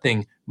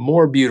nothing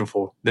more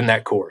beautiful than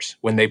that course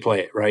when they play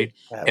it, right?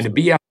 Absolutely. And to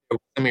be out there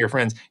with some of your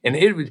friends, and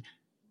it would,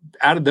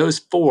 out of those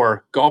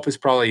four, golf is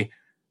probably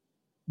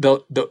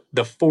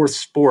the fourth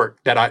sport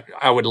that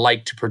I would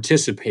like to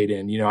participate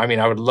in.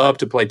 I would love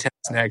to play tennis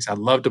next. I'd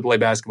love to play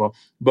basketball,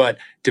 but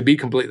to be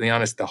completely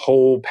honest, the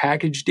whole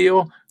package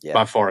deal,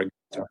 by far.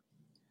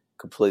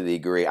 Completely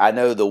agree. I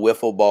know the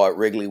wiffle ball at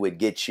Wrigley would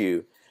get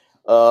you.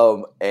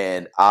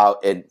 And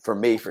for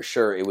me, for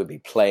sure, it would be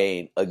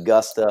playing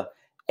Augusta.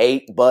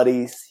 8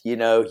 buddies.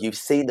 You've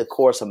seen the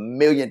course a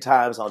million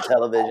times on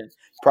television.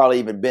 Probably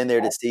even been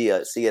there to see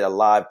it a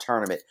live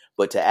tournament.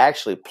 But to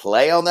actually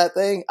play on that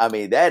thing,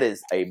 that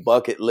is a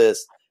bucket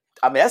list.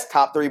 That's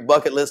top 3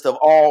 bucket list of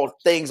all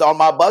things on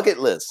my bucket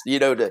list.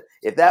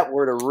 If that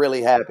were to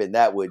really happen,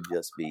 that would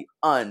just be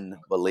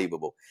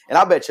unbelievable. And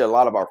I bet you a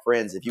lot of our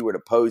friends, if you were to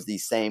pose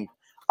these same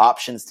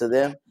options to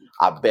them,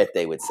 I bet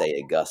they would say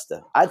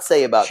Augusta. I'd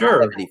say about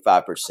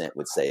 75%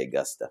 would say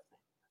Augusta.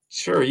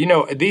 Sure.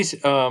 This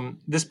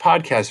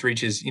podcast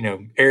reaches,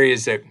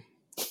 areas that,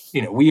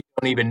 we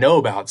don't even know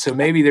about. So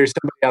maybe there's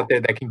somebody out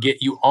there that can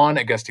get you on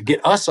Augusta,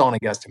 get us on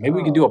Augusta. Maybe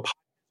we can do a podcast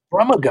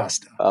from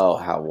Augusta. Oh,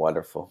 how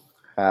wonderful.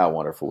 How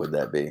wonderful would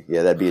that be?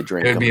 Yeah, that'd be a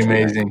dream. It would be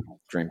amazing.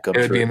 Dream come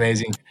true. It would be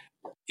amazing.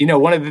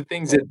 One of the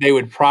things that they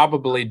would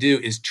probably do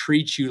is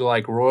treat you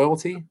like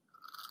royalty.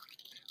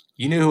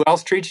 You know who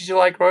else treats you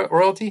like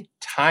royalty?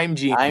 Time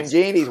Genies. Time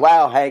Genies.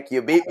 Wow, Hank,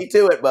 you beat me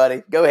to it,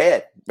 buddy. Go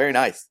ahead. Very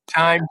nice.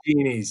 Time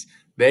Genies.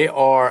 They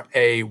are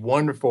a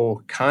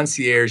wonderful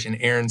concierge and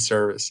errand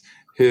service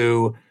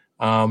who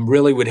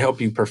really would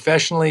help you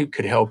professionally,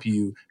 could help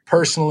you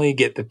personally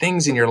get the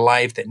things in your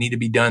life that need to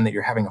be done that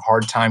you're having a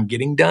hard time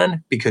getting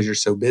done because you're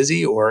so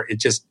busy, or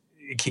it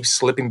keeps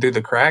slipping through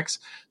the cracks.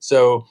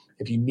 So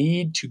if you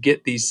need to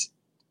get these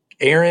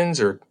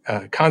errands or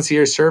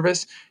concierge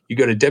service, you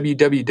go to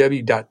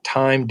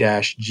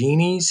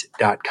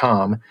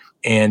www.time-genies.com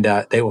and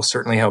they will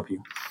certainly help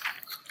you.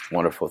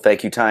 Wonderful.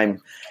 Thank you,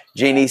 Time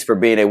Genies, for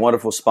being a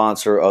wonderful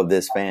sponsor of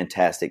this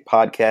fantastic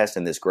podcast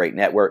and this great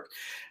network.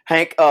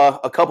 Hank,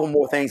 a couple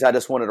more things I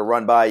just wanted to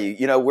run by you.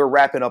 We're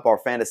wrapping up our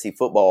fantasy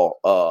football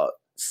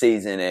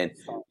season, and,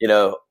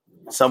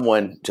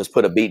 someone just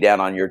put a beat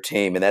down on your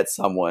team, and that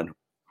someone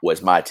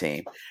was my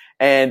team.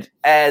 And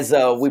as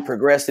we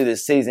progress through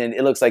this season,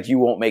 it looks like you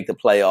won't make the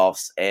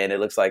playoffs, and it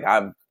looks like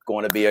I'm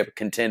going to be a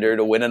contender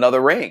to win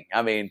another ring.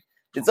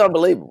 It's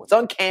unbelievable. It's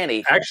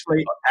uncanny.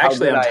 Actually, I'm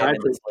tied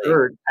for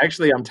third.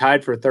 Actually, I'm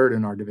tied for third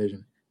in our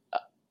division.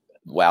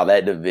 Wow,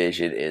 that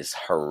division is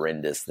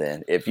horrendous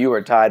then. If you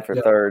were tied for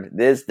third,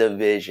 this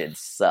division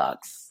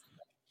sucks.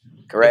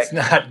 Correct? It's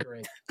not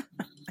great.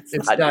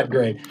 It's not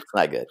great. It's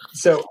not good.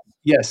 So,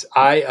 yes,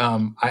 I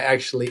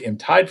actually am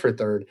tied for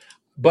third,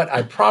 but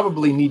I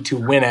probably need to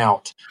win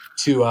out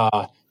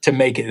to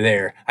make it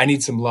there. I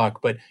need some luck.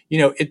 But,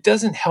 it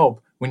doesn't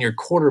help when your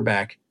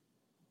quarterback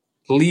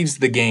leaves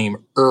the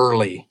game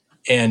early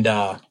and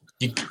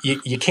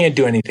you can't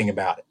do anything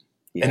about it.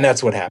 Yeah. And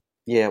that's what happened.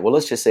 Yeah, well,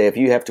 let's just say if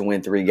you have to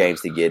win 3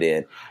 games to get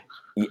in,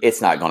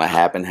 it's not going to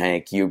happen,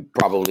 Hank. You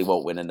probably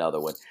won't win another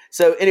one.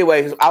 So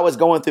anyway, I was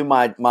going through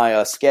my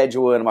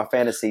schedule and my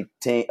fantasy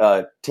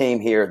team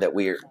here that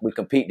we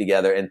compete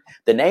together, and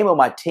the name of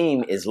my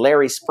team is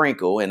Larry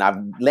Sprinkle, and I've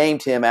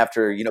named him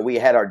after, we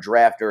had our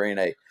draft during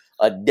a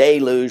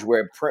deluge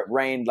where it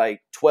rained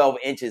like 12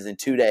 inches in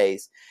 2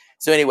 days.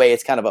 So anyway,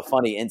 it's kind of a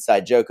funny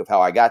inside joke of how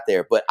I got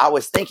there. But I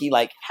was thinking,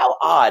 how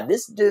odd.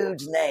 This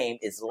dude's name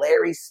is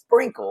Larry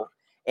Sprinkle,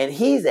 and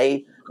he's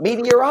a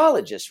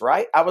meteorologist,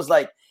 right? I was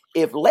like,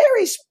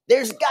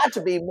 there's got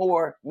to be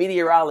more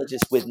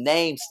meteorologists with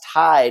names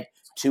tied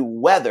to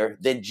weather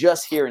than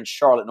just here in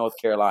Charlotte, North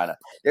Carolina.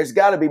 There's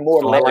got to be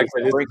more Larry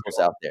Sprinkles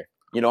out there.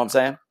 You know what I'm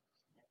saying?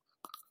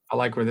 I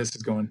like where this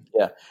is going.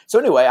 Yeah. So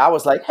anyway, I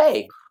was like,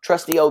 hey,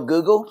 trusty old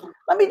Google,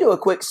 let me do a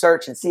quick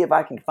search and see if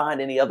I can find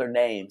any other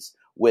names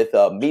with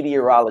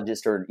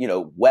meteorologists or,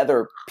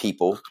 weather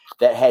people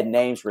that had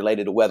names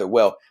related to weather.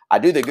 Well, I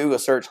do the Google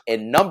search,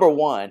 and number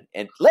one,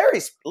 and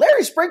Larry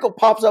Sprinkle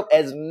pops up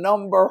as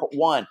number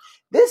one.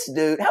 This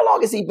dude, how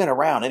long has he been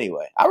around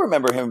anyway? I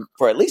remember him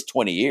for at least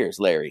 20 years,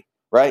 Larry,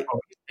 right? Oh,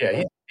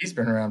 yeah, he's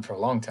been around for a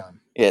long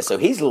time. Yeah, so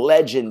he's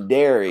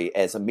legendary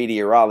as a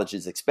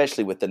meteorologist,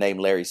 especially with the name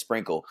Larry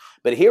Sprinkle.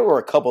 But here were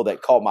a couple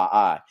that caught my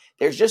eye.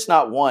 There's just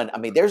not one.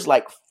 There's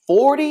like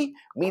 40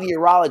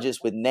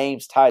 meteorologists with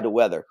names tied to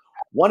weather.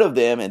 One of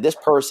them, and this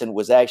person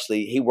was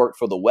he worked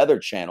for the Weather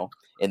Channel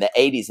in the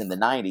 80s and the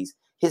 90s.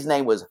 His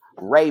name was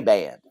Ray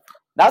Ban.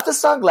 Not the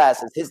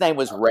sunglasses. His name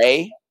was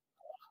Ray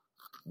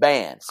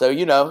Ban.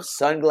 So,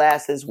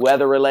 sunglasses,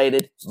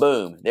 weather-related,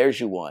 boom,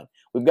 there's you one.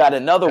 We've got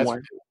another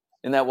one.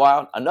 Isn't that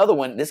wild? Another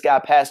one, this guy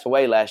passed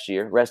away last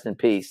year. Rest in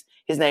peace.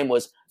 His name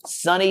was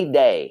Sunny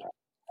Day.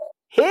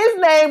 His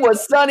name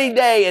was Sunny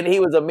Day, and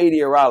he was a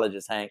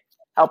meteorologist, Hank.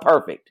 How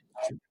perfect.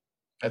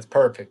 That's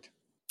perfect.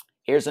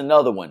 Here's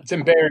another one. It's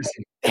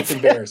embarrassing. It's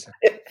embarrassing.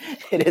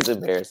 It is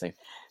embarrassing.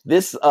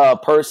 This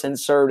person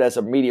served as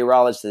a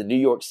meteorologist in New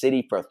York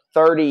City for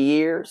 30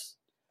 years.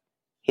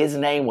 His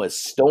name was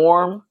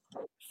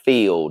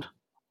Stormfield.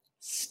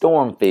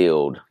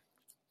 Stormfield.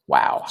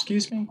 Wow.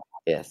 Excuse me?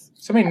 Yes.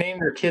 Somebody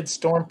named their kid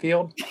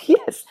Stormfield?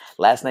 Yes.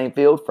 Last name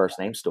Field, first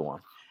name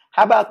Storm.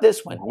 How about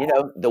this one? You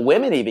know, the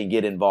women even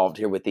get involved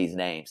here with these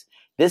names.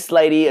 This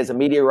lady is a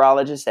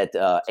meteorologist at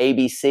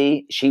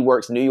ABC. She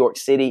works in New York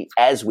City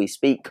as we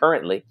speak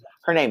currently.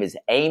 Her name is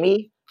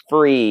Amy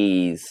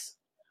Freeze.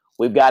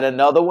 We've got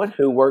another one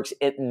who works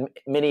in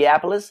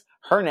Minneapolis.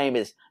 Her name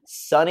is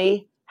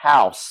Sunny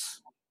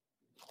House.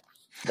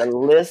 The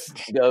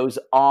list goes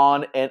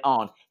on and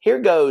on. Here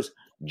goes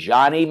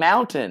Johnny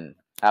Mountain.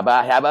 How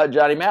about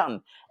Johnny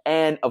Mountain?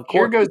 And of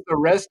course, here goes the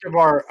rest of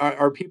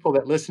our people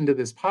that listen to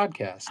this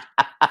podcast.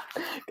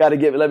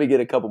 Let me get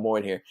a couple more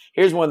in here.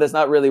 Here's one that's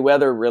not really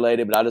weather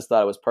related, but I just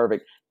thought it was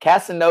perfect.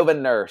 Casanova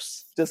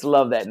Nurse. Just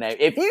love that name.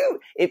 If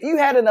you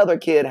had another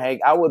kid,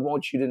 Hank, I would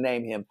want you to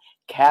name him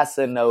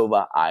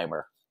Casanova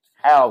Eimer.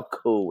 How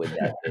cool would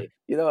that be?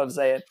 You know what I'm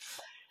saying?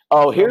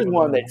 Oh, here's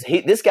one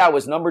this guy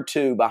was number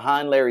 2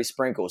 behind Larry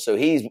Sprinkle, so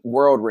he's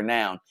world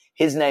renowned.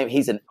 His name,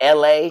 he's an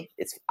LA.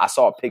 I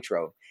saw a picture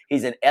of him.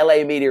 He's an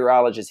LA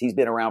meteorologist. He's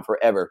been around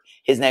forever.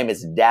 His name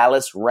is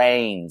Dallas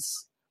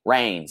Raines.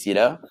 Raines, you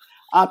know?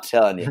 I'm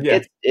telling you,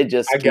 yeah,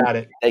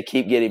 they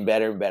keep getting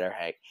better and better,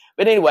 Hank.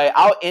 But anyway,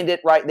 I'll end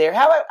it right there.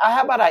 How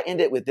about I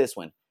end it with this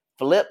one?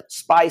 Flip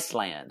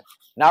Spiceland.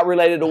 Not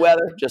related to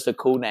weather, just a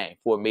cool name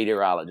for a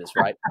meteorologist,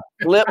 right?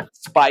 Flip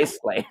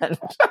Spiceland.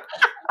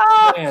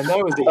 Man, that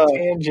was a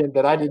tangent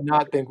that I did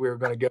not think we were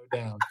going to go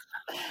down.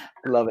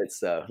 Love it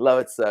so.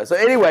 So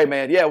anyway,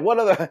 man, yeah, what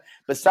other,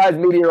 besides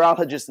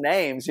meteorologist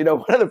names, you know,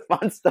 what other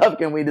fun stuff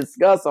can we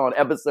discuss on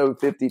episode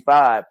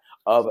 55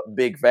 of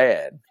Big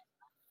Fan?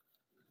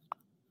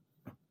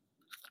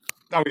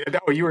 Oh,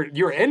 you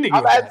were ending.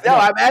 I'm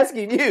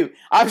asking you.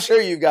 I'm sure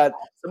you got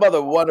some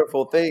other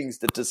wonderful things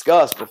to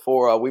discuss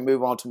before we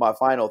move on to my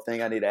final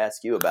thing I need to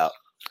ask you about.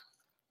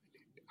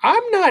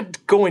 I'm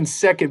not going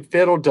second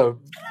fiddle to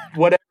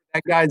whatever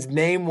that guy's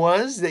name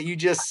was that you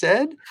just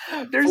said.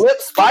 Flip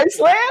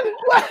Spiceland?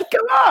 What?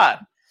 Come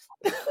on.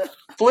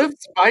 Flip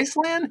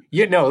Spiceland?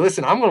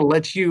 Listen, I'm going to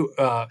let you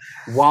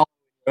wallow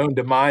your own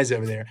demise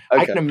over there.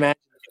 Okay. I can imagine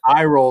the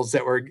eye rolls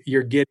that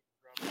you're getting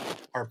from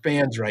our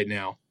fans right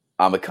now.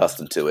 I'm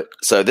accustomed to it.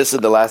 So this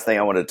is the last thing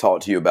I want to talk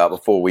to you about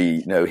before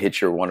we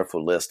hit your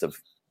wonderful list of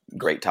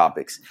great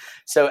topics.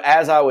 So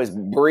as I was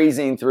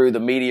breezing through the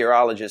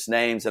meteorologist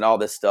names and all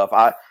this stuff,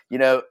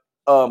 there's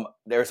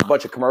a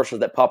bunch of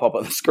commercials that pop up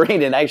on the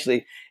screen, and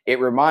actually it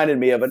reminded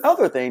me of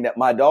another thing that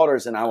my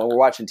daughters and I, when we're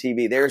watching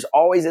TV, there's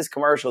always this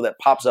commercial that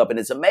pops up, and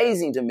it's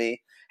amazing to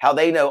me how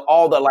they know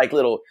all the like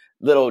little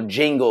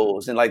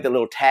jingles and like the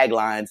little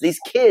taglines. These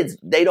kids,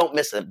 they don't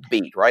miss a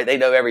beat, right? They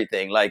know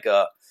everything. Like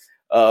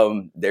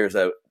there's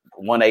a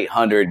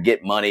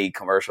 1-800-GET-MONEY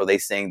commercial. They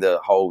sing the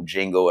whole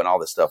jingle and all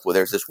this stuff. Well,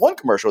 there's this one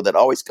commercial that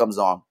always comes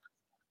on.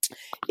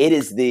 It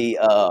is the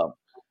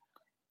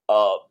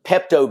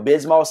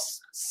Pepto-Bismol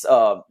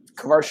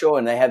commercial,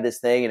 and they have this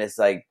thing, and it's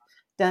like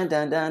dun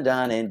dun dun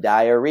dun and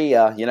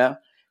diarrhea, you know.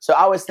 So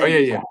I was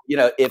thinking,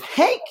 if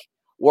Hank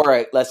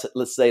were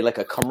let's say like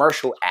a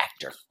commercial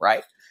actor,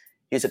 right?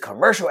 He's a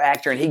commercial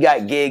actor, and he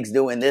got gigs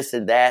doing this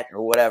and that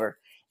or whatever.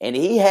 And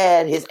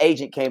his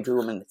agent came to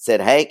him and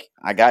said, Hank,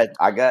 I got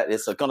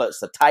it's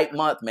a tight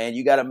month, man.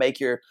 You got to make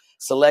your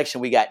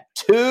selection. We got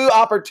 2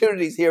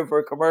 opportunities here for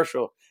a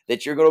commercial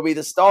that you're going to be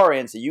the star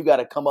in. So you got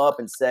to come up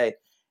and say,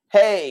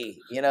 hey,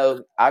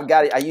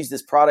 I use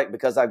this product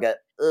because I've got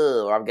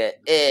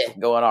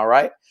going on,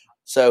 right?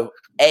 So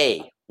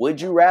A, would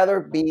you rather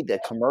be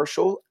the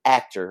commercial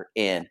actor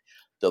in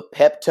the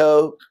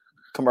Pepto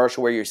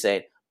commercial where you're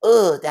saying,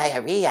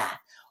 diarrhea?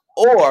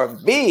 Or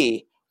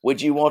B, would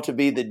you want to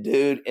be the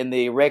dude in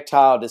the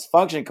erectile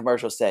dysfunction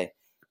commercial say,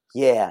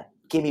 yeah,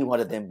 give me one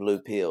of them blue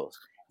pills?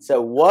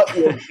 So what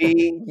would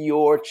be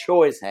your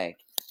choice, Hank?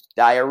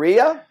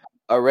 Diarrhea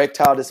or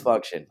erectile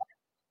dysfunction?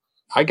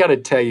 I got to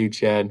tell you,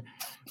 Chad,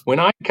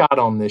 when I got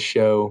on this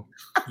show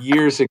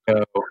years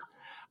ago,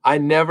 I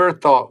never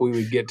thought we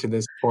would get to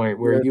this point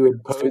where you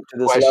would pose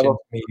the question to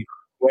me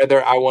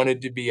whether I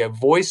wanted to be a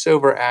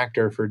voiceover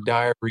actor for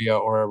diarrhea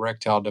or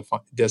erectile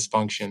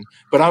dysfunction.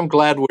 But I'm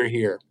glad we're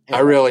here. I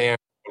really am.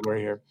 We're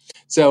here.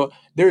 So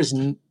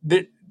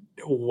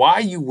why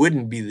you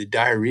wouldn't be the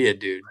diarrhea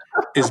dude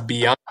is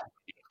beyond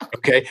me.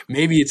 Okay.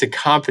 Maybe it's a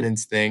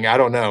confidence thing. I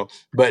don't know.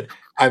 But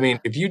I mean,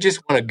 if you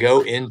just want to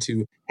go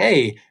into,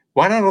 hey,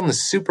 why not on the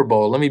Super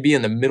Bowl? Let me be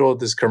in the middle of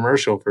this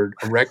commercial for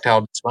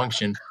erectile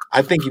dysfunction.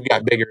 I think you've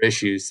got bigger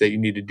issues that you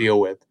need to deal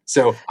with.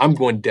 So I'm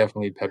going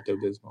definitely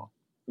Pepto-Bismol.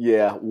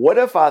 Yeah. What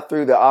if I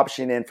threw the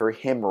option in for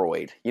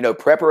hemorrhoid?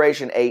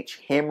 Preparation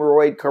H,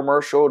 hemorrhoid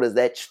commercial. Does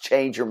that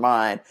change your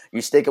mind?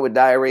 You sticking with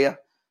diarrhea?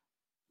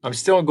 I'm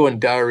still going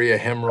diarrhea,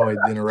 hemorrhoid,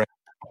 then erectile.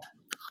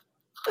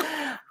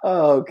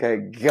 Okay,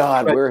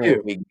 God, But where have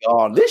too, we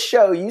gone? This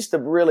show used to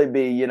really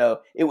be,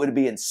 it would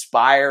be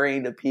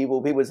inspiring to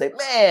people. People would say,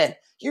 man,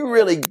 you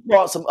really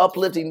brought some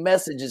uplifting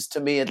messages to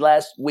me in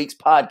last week's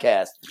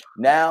podcast.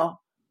 Now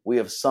we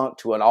have sunk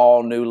to an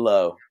all new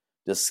low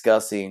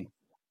discussing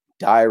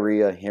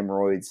diarrhea,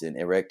 hemorrhoids, and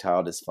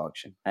erectile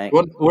dysfunction. Hank?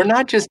 well, we're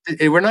not just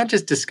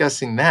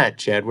discussing that,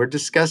 Chad. We're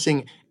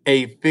discussing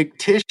a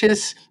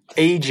fictitious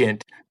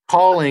agent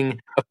calling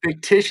a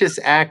fictitious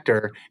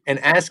actor and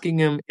asking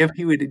him if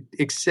he would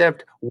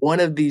accept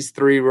one of these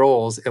three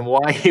roles and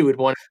why he would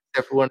want to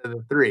accept one of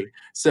the three.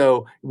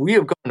 So we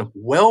have gone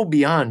well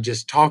beyond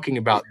just talking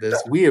about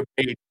this. We have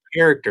made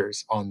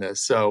characters on this.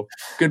 So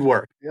good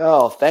work.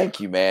 Oh, thank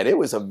you, man. It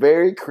was a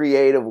very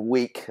creative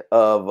week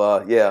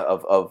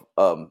of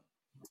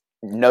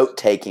note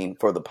taking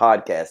for the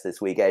podcast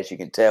this week, as you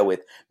can tell,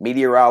 with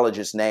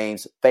meteorologist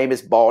names,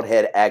 famous bald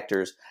head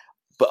actors,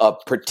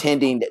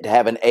 pretending to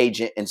have an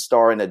agent and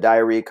star in a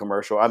diarrhea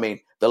commercial. I mean,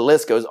 the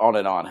list goes on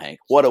and on, Hank.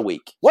 What a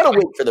week. What a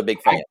week for the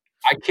big fan.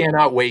 I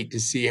cannot wait to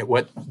see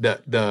what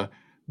the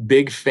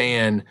big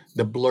fan,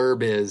 the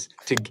blurb is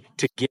to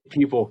get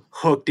people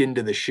hooked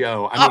into the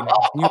show. I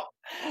mean,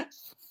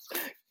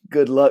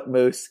 Good luck,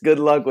 Moose. Good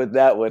luck with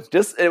that one.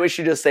 We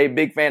should just say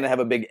big fan and have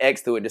a big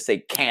X to it to say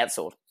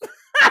canceled.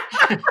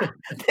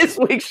 This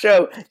week's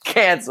show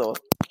canceled.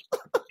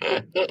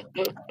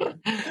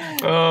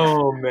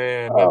 Oh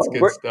man, that's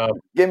good stuff.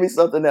 Give me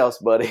something else,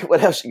 buddy.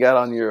 What else you got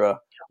on your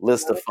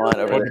list of fun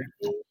over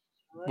there?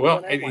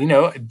 Well,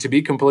 to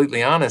be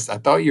completely honest, I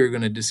thought you were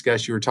going to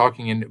discuss. You were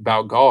talking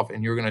about golf,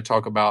 and you were going to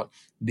talk about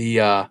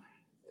the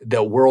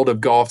world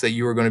of golf that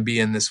you were going to be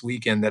in this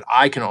weekend. That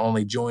I can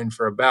only join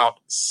for about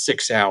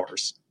 6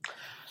 hours.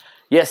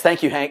 Yes,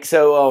 thank you, Hank.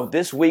 So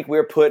this week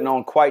we're putting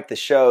on quite the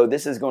show.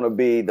 This is going to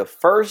be the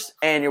first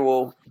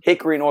annual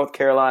Hickory, North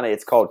Carolina.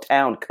 It's called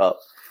Town Cup,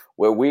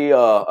 where we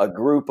a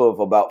group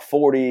of about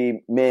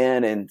 40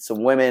 men and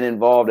some women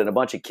involved and a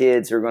bunch of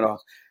kids who are going to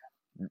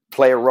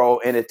play a role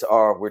in it.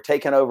 We're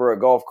taking over a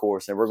golf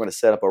course and we're going to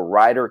set up a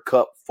Ryder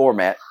Cup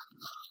format.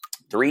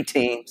 3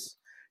 teams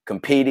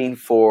competing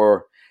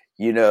for,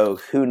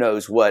 who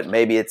knows what.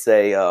 Maybe it's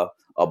a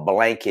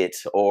blanket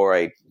or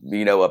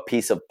a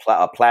piece of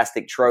a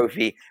plastic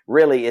trophy.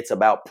 Really, it's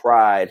about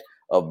pride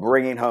of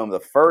bringing home the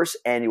first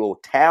annual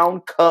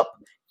Town Cup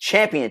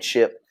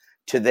championship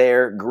to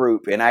their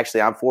group. And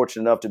actually, I'm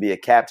fortunate enough to be a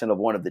captain of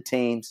one of the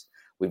teams.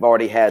 We've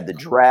already had the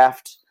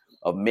draft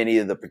of many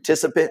of the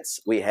participants.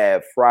 We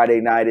have Friday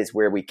night is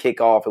where we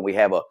kick off and we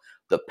have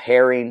the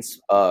pairings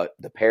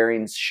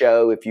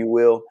show, if you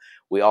will.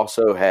 We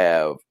also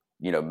have,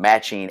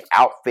 matching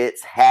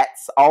outfits,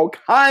 hats, all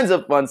kinds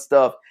of fun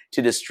stuff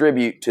to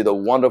distribute to the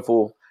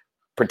wonderful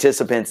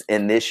participants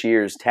in this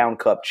year's Town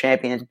Cup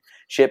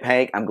Championship.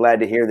 Hank, I'm glad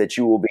to hear that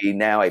you will be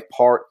now a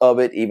part of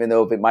it, even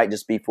though if it might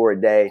just be for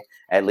a day.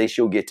 At least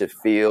you'll get to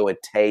feel and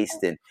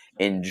taste and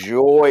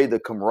enjoy the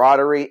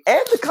camaraderie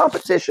and the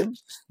competition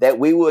that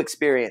we will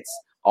experience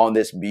on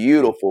this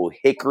beautiful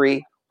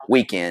Hickory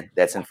weekend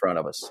that's in front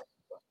of us.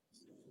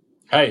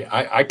 Hey,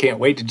 I can't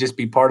wait to just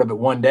be part of it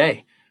one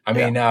day. I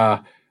mean,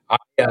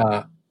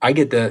 I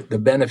get the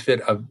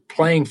benefit of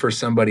playing for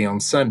somebody on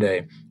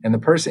Sunday, and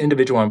the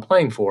individual I'm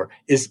playing for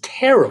is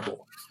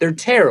terrible. They're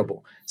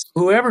terrible. So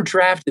whoever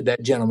drafted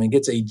that gentleman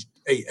gets an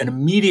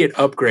immediate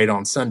upgrade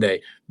on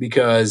Sunday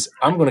because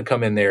I'm going to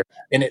come in there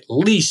and at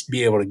least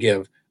be able to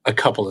give a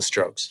couple of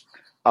strokes.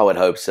 I would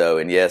hope so.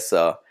 And yes,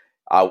 I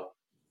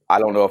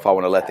don't know if I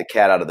want to let the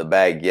cat out of the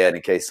bag yet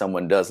in case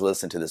someone does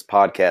listen to this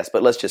podcast,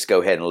 but let's just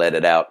go ahead and let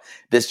it out.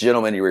 This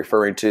gentleman you're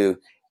referring to,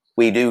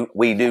 we do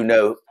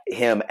know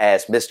him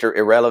as Mr.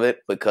 Irrelevant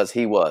because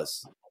he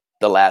was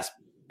the last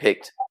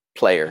picked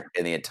player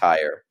in the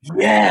entire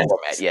format.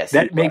 Yes,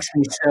 that makes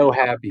me so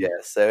happy.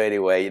 Yes. So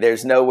anyway,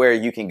 there's nowhere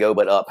you can go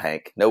but up,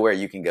 Hank. Nowhere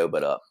you can go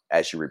but up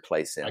as you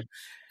replace him.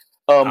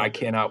 I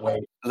cannot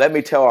wait. Let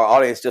me tell our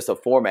audience just a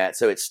format.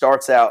 So it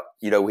starts out,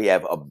 we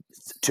have a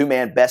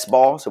 2-man best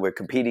ball. So we're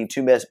competing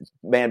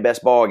 2-man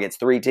best ball against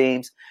 3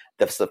 teams.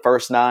 That's the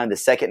first 9. The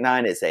second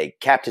 9 is a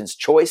captain's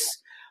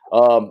choice.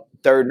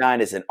 Third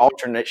 9 is an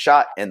alternate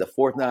shot. And the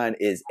fourth 9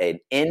 is an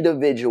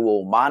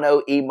individual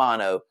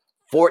mano-a-mano,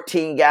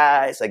 14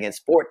 guys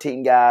against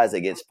 14 guys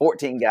against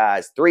 14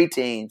 guys, 3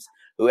 teams.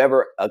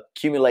 Whoever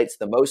accumulates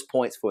the most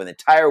points for an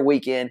entire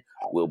weekend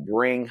will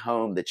bring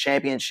home the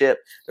championship.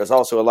 There's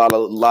also a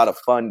lot of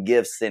fun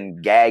gifts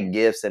and gag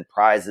gifts and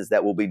prizes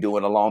that we'll be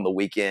doing along the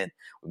weekend.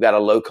 We've got a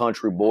low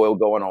country boil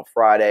going on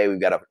Friday. We've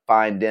got a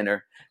fine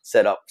dinner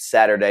set up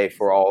Saturday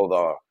for all of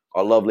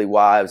our lovely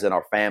wives and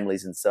our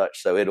families and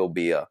such. So it'll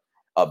be a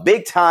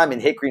big time in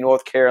Hickory,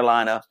 North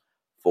Carolina,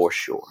 for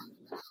sure.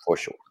 For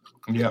sure.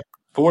 Yeah.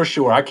 For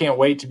sure. I can't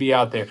wait to be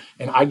out there.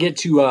 And I get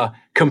to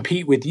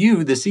compete with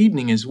you this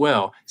evening as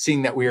well,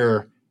 seeing that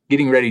we're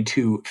getting ready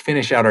to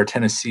finish out our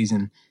tennis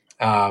season.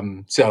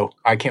 So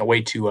I can't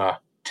wait to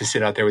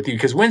sit out there with you.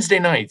 Because Wednesday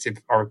nights, if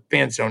our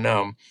fans don't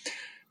know,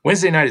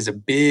 Wednesday night is a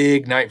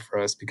big night for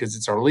us because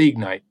it's our league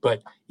night.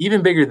 But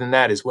even bigger than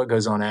that is what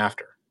goes on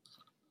after.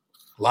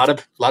 A lot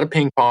of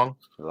ping pong.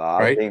 A lot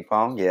right? of ping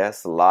pong,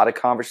 yes. A lot of A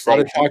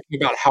conversation.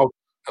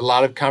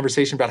 lot of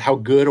conversation about how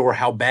good or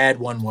how bad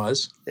one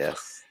was.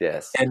 Yes.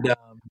 And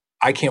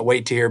I can't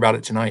wait to hear about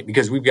it tonight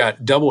because we've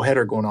got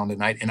doubleheader going on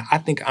tonight. And I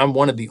think I'm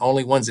one of the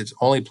only ones that's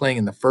only playing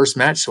in the first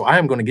match. So I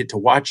am going to get to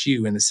watch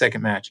you in the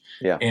second match.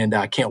 Yeah. And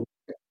I can't wait.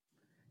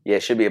 Yeah,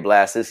 it should be a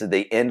blast. This is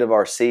the end of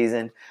our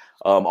season.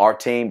 Our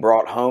team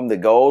brought home the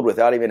gold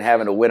without even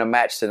having to win a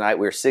match tonight.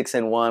 We're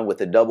 6-1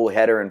 with a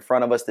doubleheader in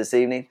front of us this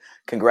evening.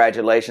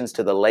 Congratulations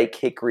to the Lake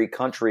Hickory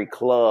Country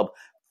Club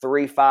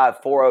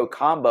 3-5-4-0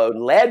 combo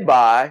led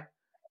by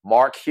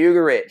Mark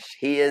Hugerich.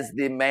 He is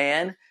the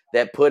man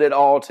that put it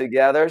all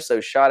together. So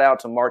shout out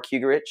to Mark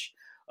Hugerich.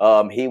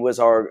 He was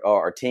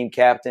our team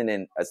captain,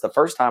 and it's the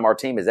first time our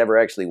team has ever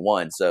actually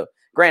won. So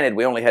granted,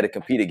 we only had to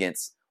compete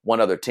against one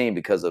other team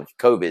because of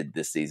COVID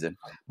this season.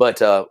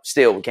 But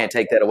still, we can't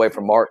take that away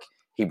from Mark.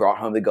 He brought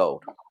home the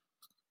gold.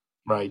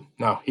 Right.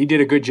 No, he did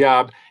a good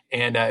job,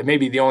 and it may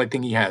be the only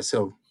thing he has.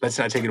 So let's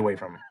not take it away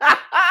from him.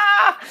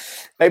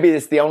 Maybe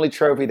it's the only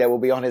trophy that will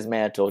be on his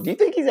mantle. Do you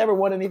think he's ever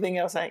won anything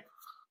else, Hank?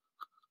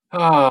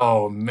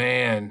 Oh,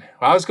 man.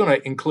 Well, I was going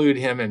to include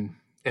him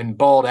in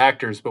bald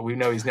actors, but we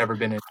know he's never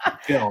been in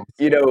film.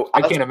 I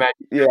can't imagine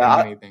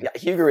anything.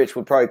 Hugerich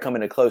would probably come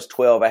in a close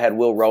 12. I had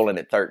Will Rowland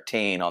at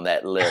 13 on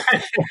that list.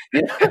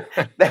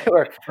 They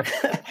were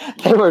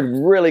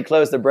really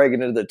close to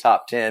breaking into the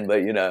top 10,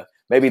 but,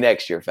 maybe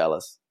next year,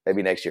 fellas.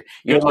 Maybe next year.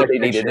 You know what they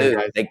need to do?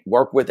 Guys. They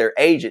work with their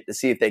agent to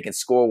see if they can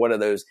score one of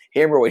those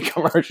hemorrhoid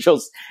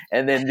commercials,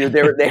 and then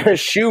they're a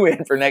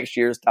shoe-in for next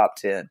year's top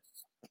 10.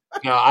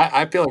 No,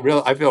 I feel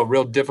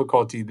real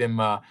difficulty them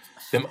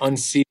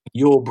unseating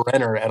Yul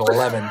Brenner at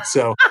 11.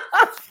 So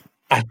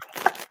I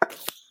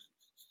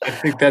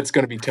think that's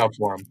going to be tough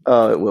for him.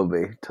 Oh, it will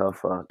be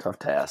tough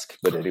task.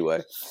 But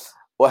anyway,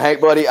 well,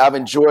 Hank, buddy, I've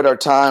enjoyed our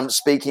time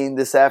speaking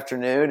this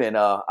afternoon, and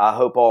I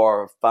hope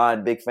our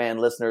fine Big Fan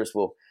listeners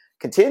will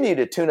continue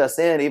to tune us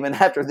in even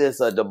after this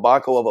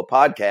debacle of a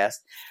podcast.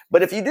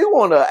 But if you do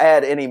want to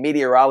add any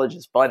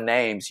meteorologist fun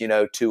names,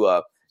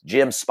 to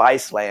Jim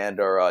Spiceland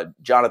or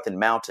Jonathan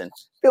Mountain,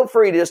 feel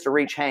free just to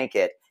reach Hank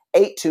at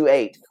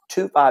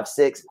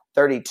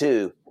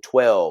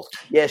 828-256-3212.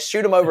 Yes,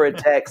 shoot him over a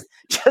text.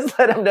 Just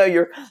let him know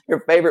your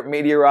favorite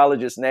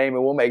meteorologist name,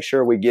 and we'll make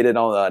sure we get it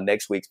on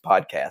next week's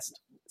podcast.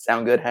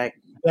 Sound good, Hank?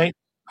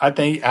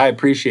 I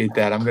appreciate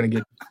that. I'm going to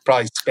get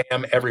probably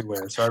spam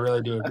everywhere, so I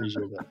really do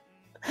appreciate that.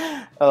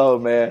 Oh,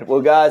 man. Well,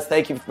 guys,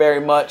 thank you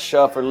very much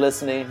for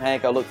listening.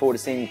 Hank, I look forward to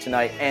seeing you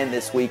tonight and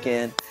this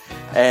weekend.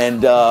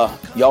 And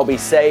y'all be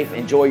safe.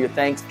 Enjoy your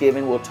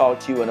Thanksgiving. We'll talk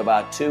to you in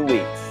about 2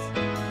 weeks.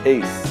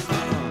 Peace.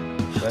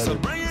 So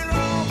bring it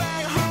all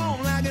back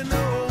home like an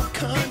old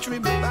country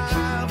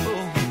Bible.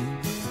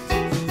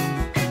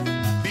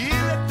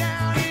 Feel it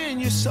down in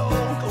your soul,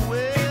 a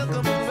welcome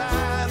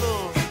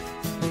revival.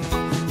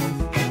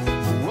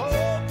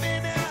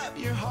 Open up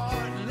your heart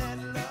and let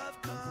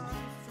love come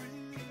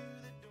through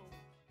the door.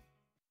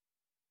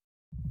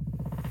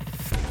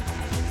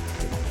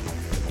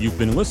 You've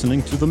been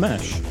listening to The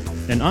Mesh,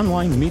 an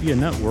online media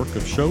network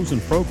of shows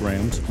and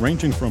programs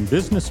ranging from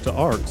business to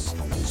arts,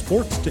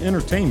 sports to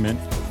entertainment,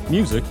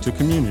 music to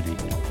community.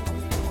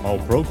 All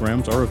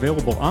programs are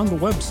available on the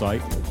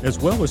website as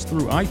well as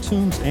through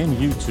iTunes and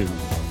YouTube.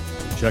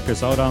 Check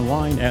us out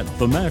online at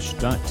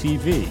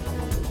themesh.tv.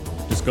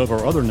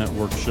 Discover other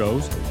network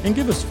shows and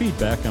give us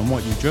feedback on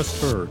what you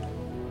just heard.